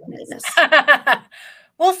finish with kindness.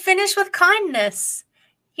 We'll finish with kindness.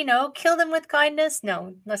 Kill them with kindness.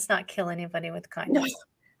 No, let's not kill anybody with kindness.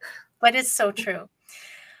 No. But it's so true.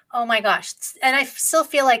 Oh my gosh. And I still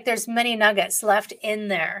feel like there's many nuggets left in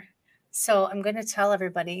there. So I'm going to tell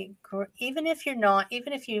everybody, even if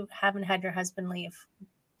you haven't had your husband leave,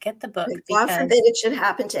 get the book. God forbid it should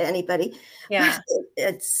happen to anybody. Yeah.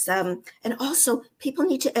 It's and also people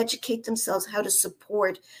need to educate themselves how to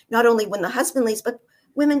support not only when the husband leaves, but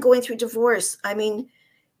women going through divorce. I mean,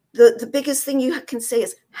 the biggest thing you can say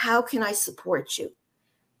is, how can I support you?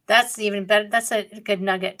 That's even better. That's a good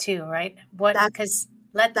nugget too, right? Because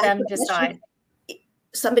let them decide.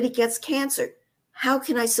 Somebody gets cancer. How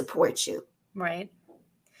can I support you? Right.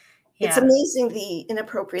 Yeah. It's amazing the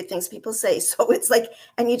inappropriate things people say. So it's like,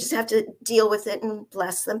 and you just have to deal with it and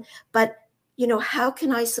bless them. But, how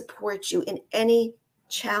can I support you in any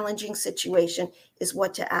challenging situation is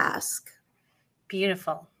what to ask.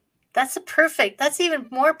 Beautiful. That's even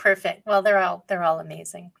more perfect. Well, they're all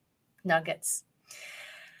amazing nuggets.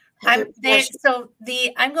 I'm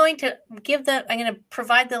going to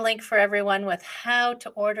provide the link for everyone with how to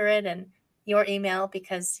order it and your email,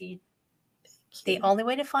 because the only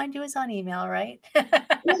way to find you is on email, right?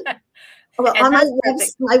 Well, on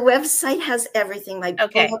my website has everything. My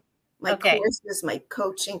book, my courses, my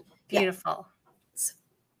coaching. Beautiful. Yeah.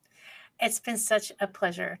 It's been such a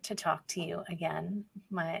pleasure to talk to you again,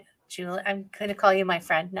 my Julie. I'm going to call you my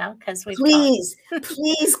friend now because we've Please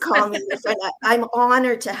call me your friend. I'm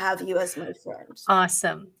honored to have you as my friend.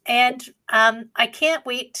 Awesome. And I can't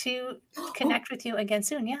wait to connect with you again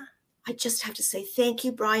soon. Yeah. I just have to say thank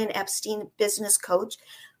you, Brian Epstein, business coach,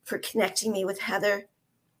 for connecting me with Heather.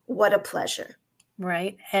 What a pleasure.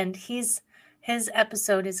 Right. And his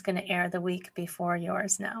episode is going to air the week before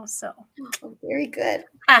yours now. So very good.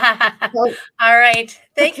 All right.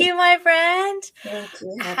 Thank you, my friend. Thank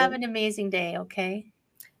you, Heather. Have an amazing day. Okay.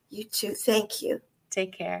 You too. Thank you.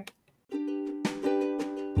 Take care.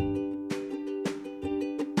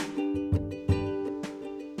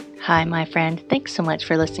 Hi, my friend. Thanks so much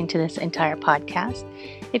for listening to this entire podcast.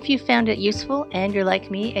 If you found it useful and you're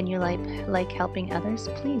like me and you like helping others,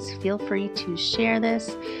 please feel free to share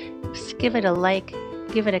this. Give it a like,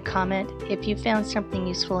 give it a comment. If you found something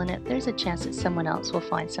useful in it, there's a chance that someone else will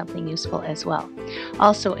find something useful as well.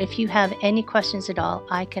 Also, if you have any questions at all,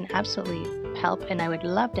 I can absolutely help, and I would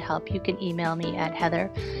love to help. You can email me at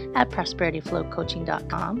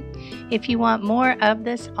heather@prosperityflowcoaching.com. If you want more of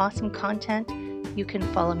this awesome content, you can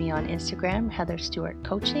follow me on Instagram, Heather Stewart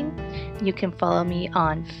Coaching. You can follow me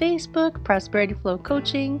on Facebook, Prosperity Flow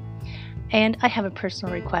Coaching. And I have a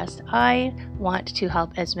personal request. I want to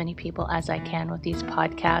help as many people as I can with these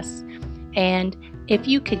podcasts. And if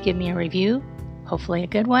you could give me a review, hopefully a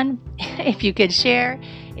good one, if you could share,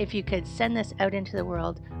 if you could send this out into the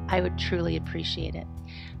world, I would truly appreciate it.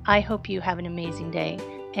 I hope you have an amazing day,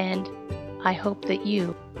 and I hope that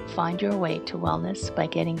you find your way to wellness by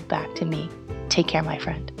getting back to me. Take care, my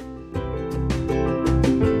friend.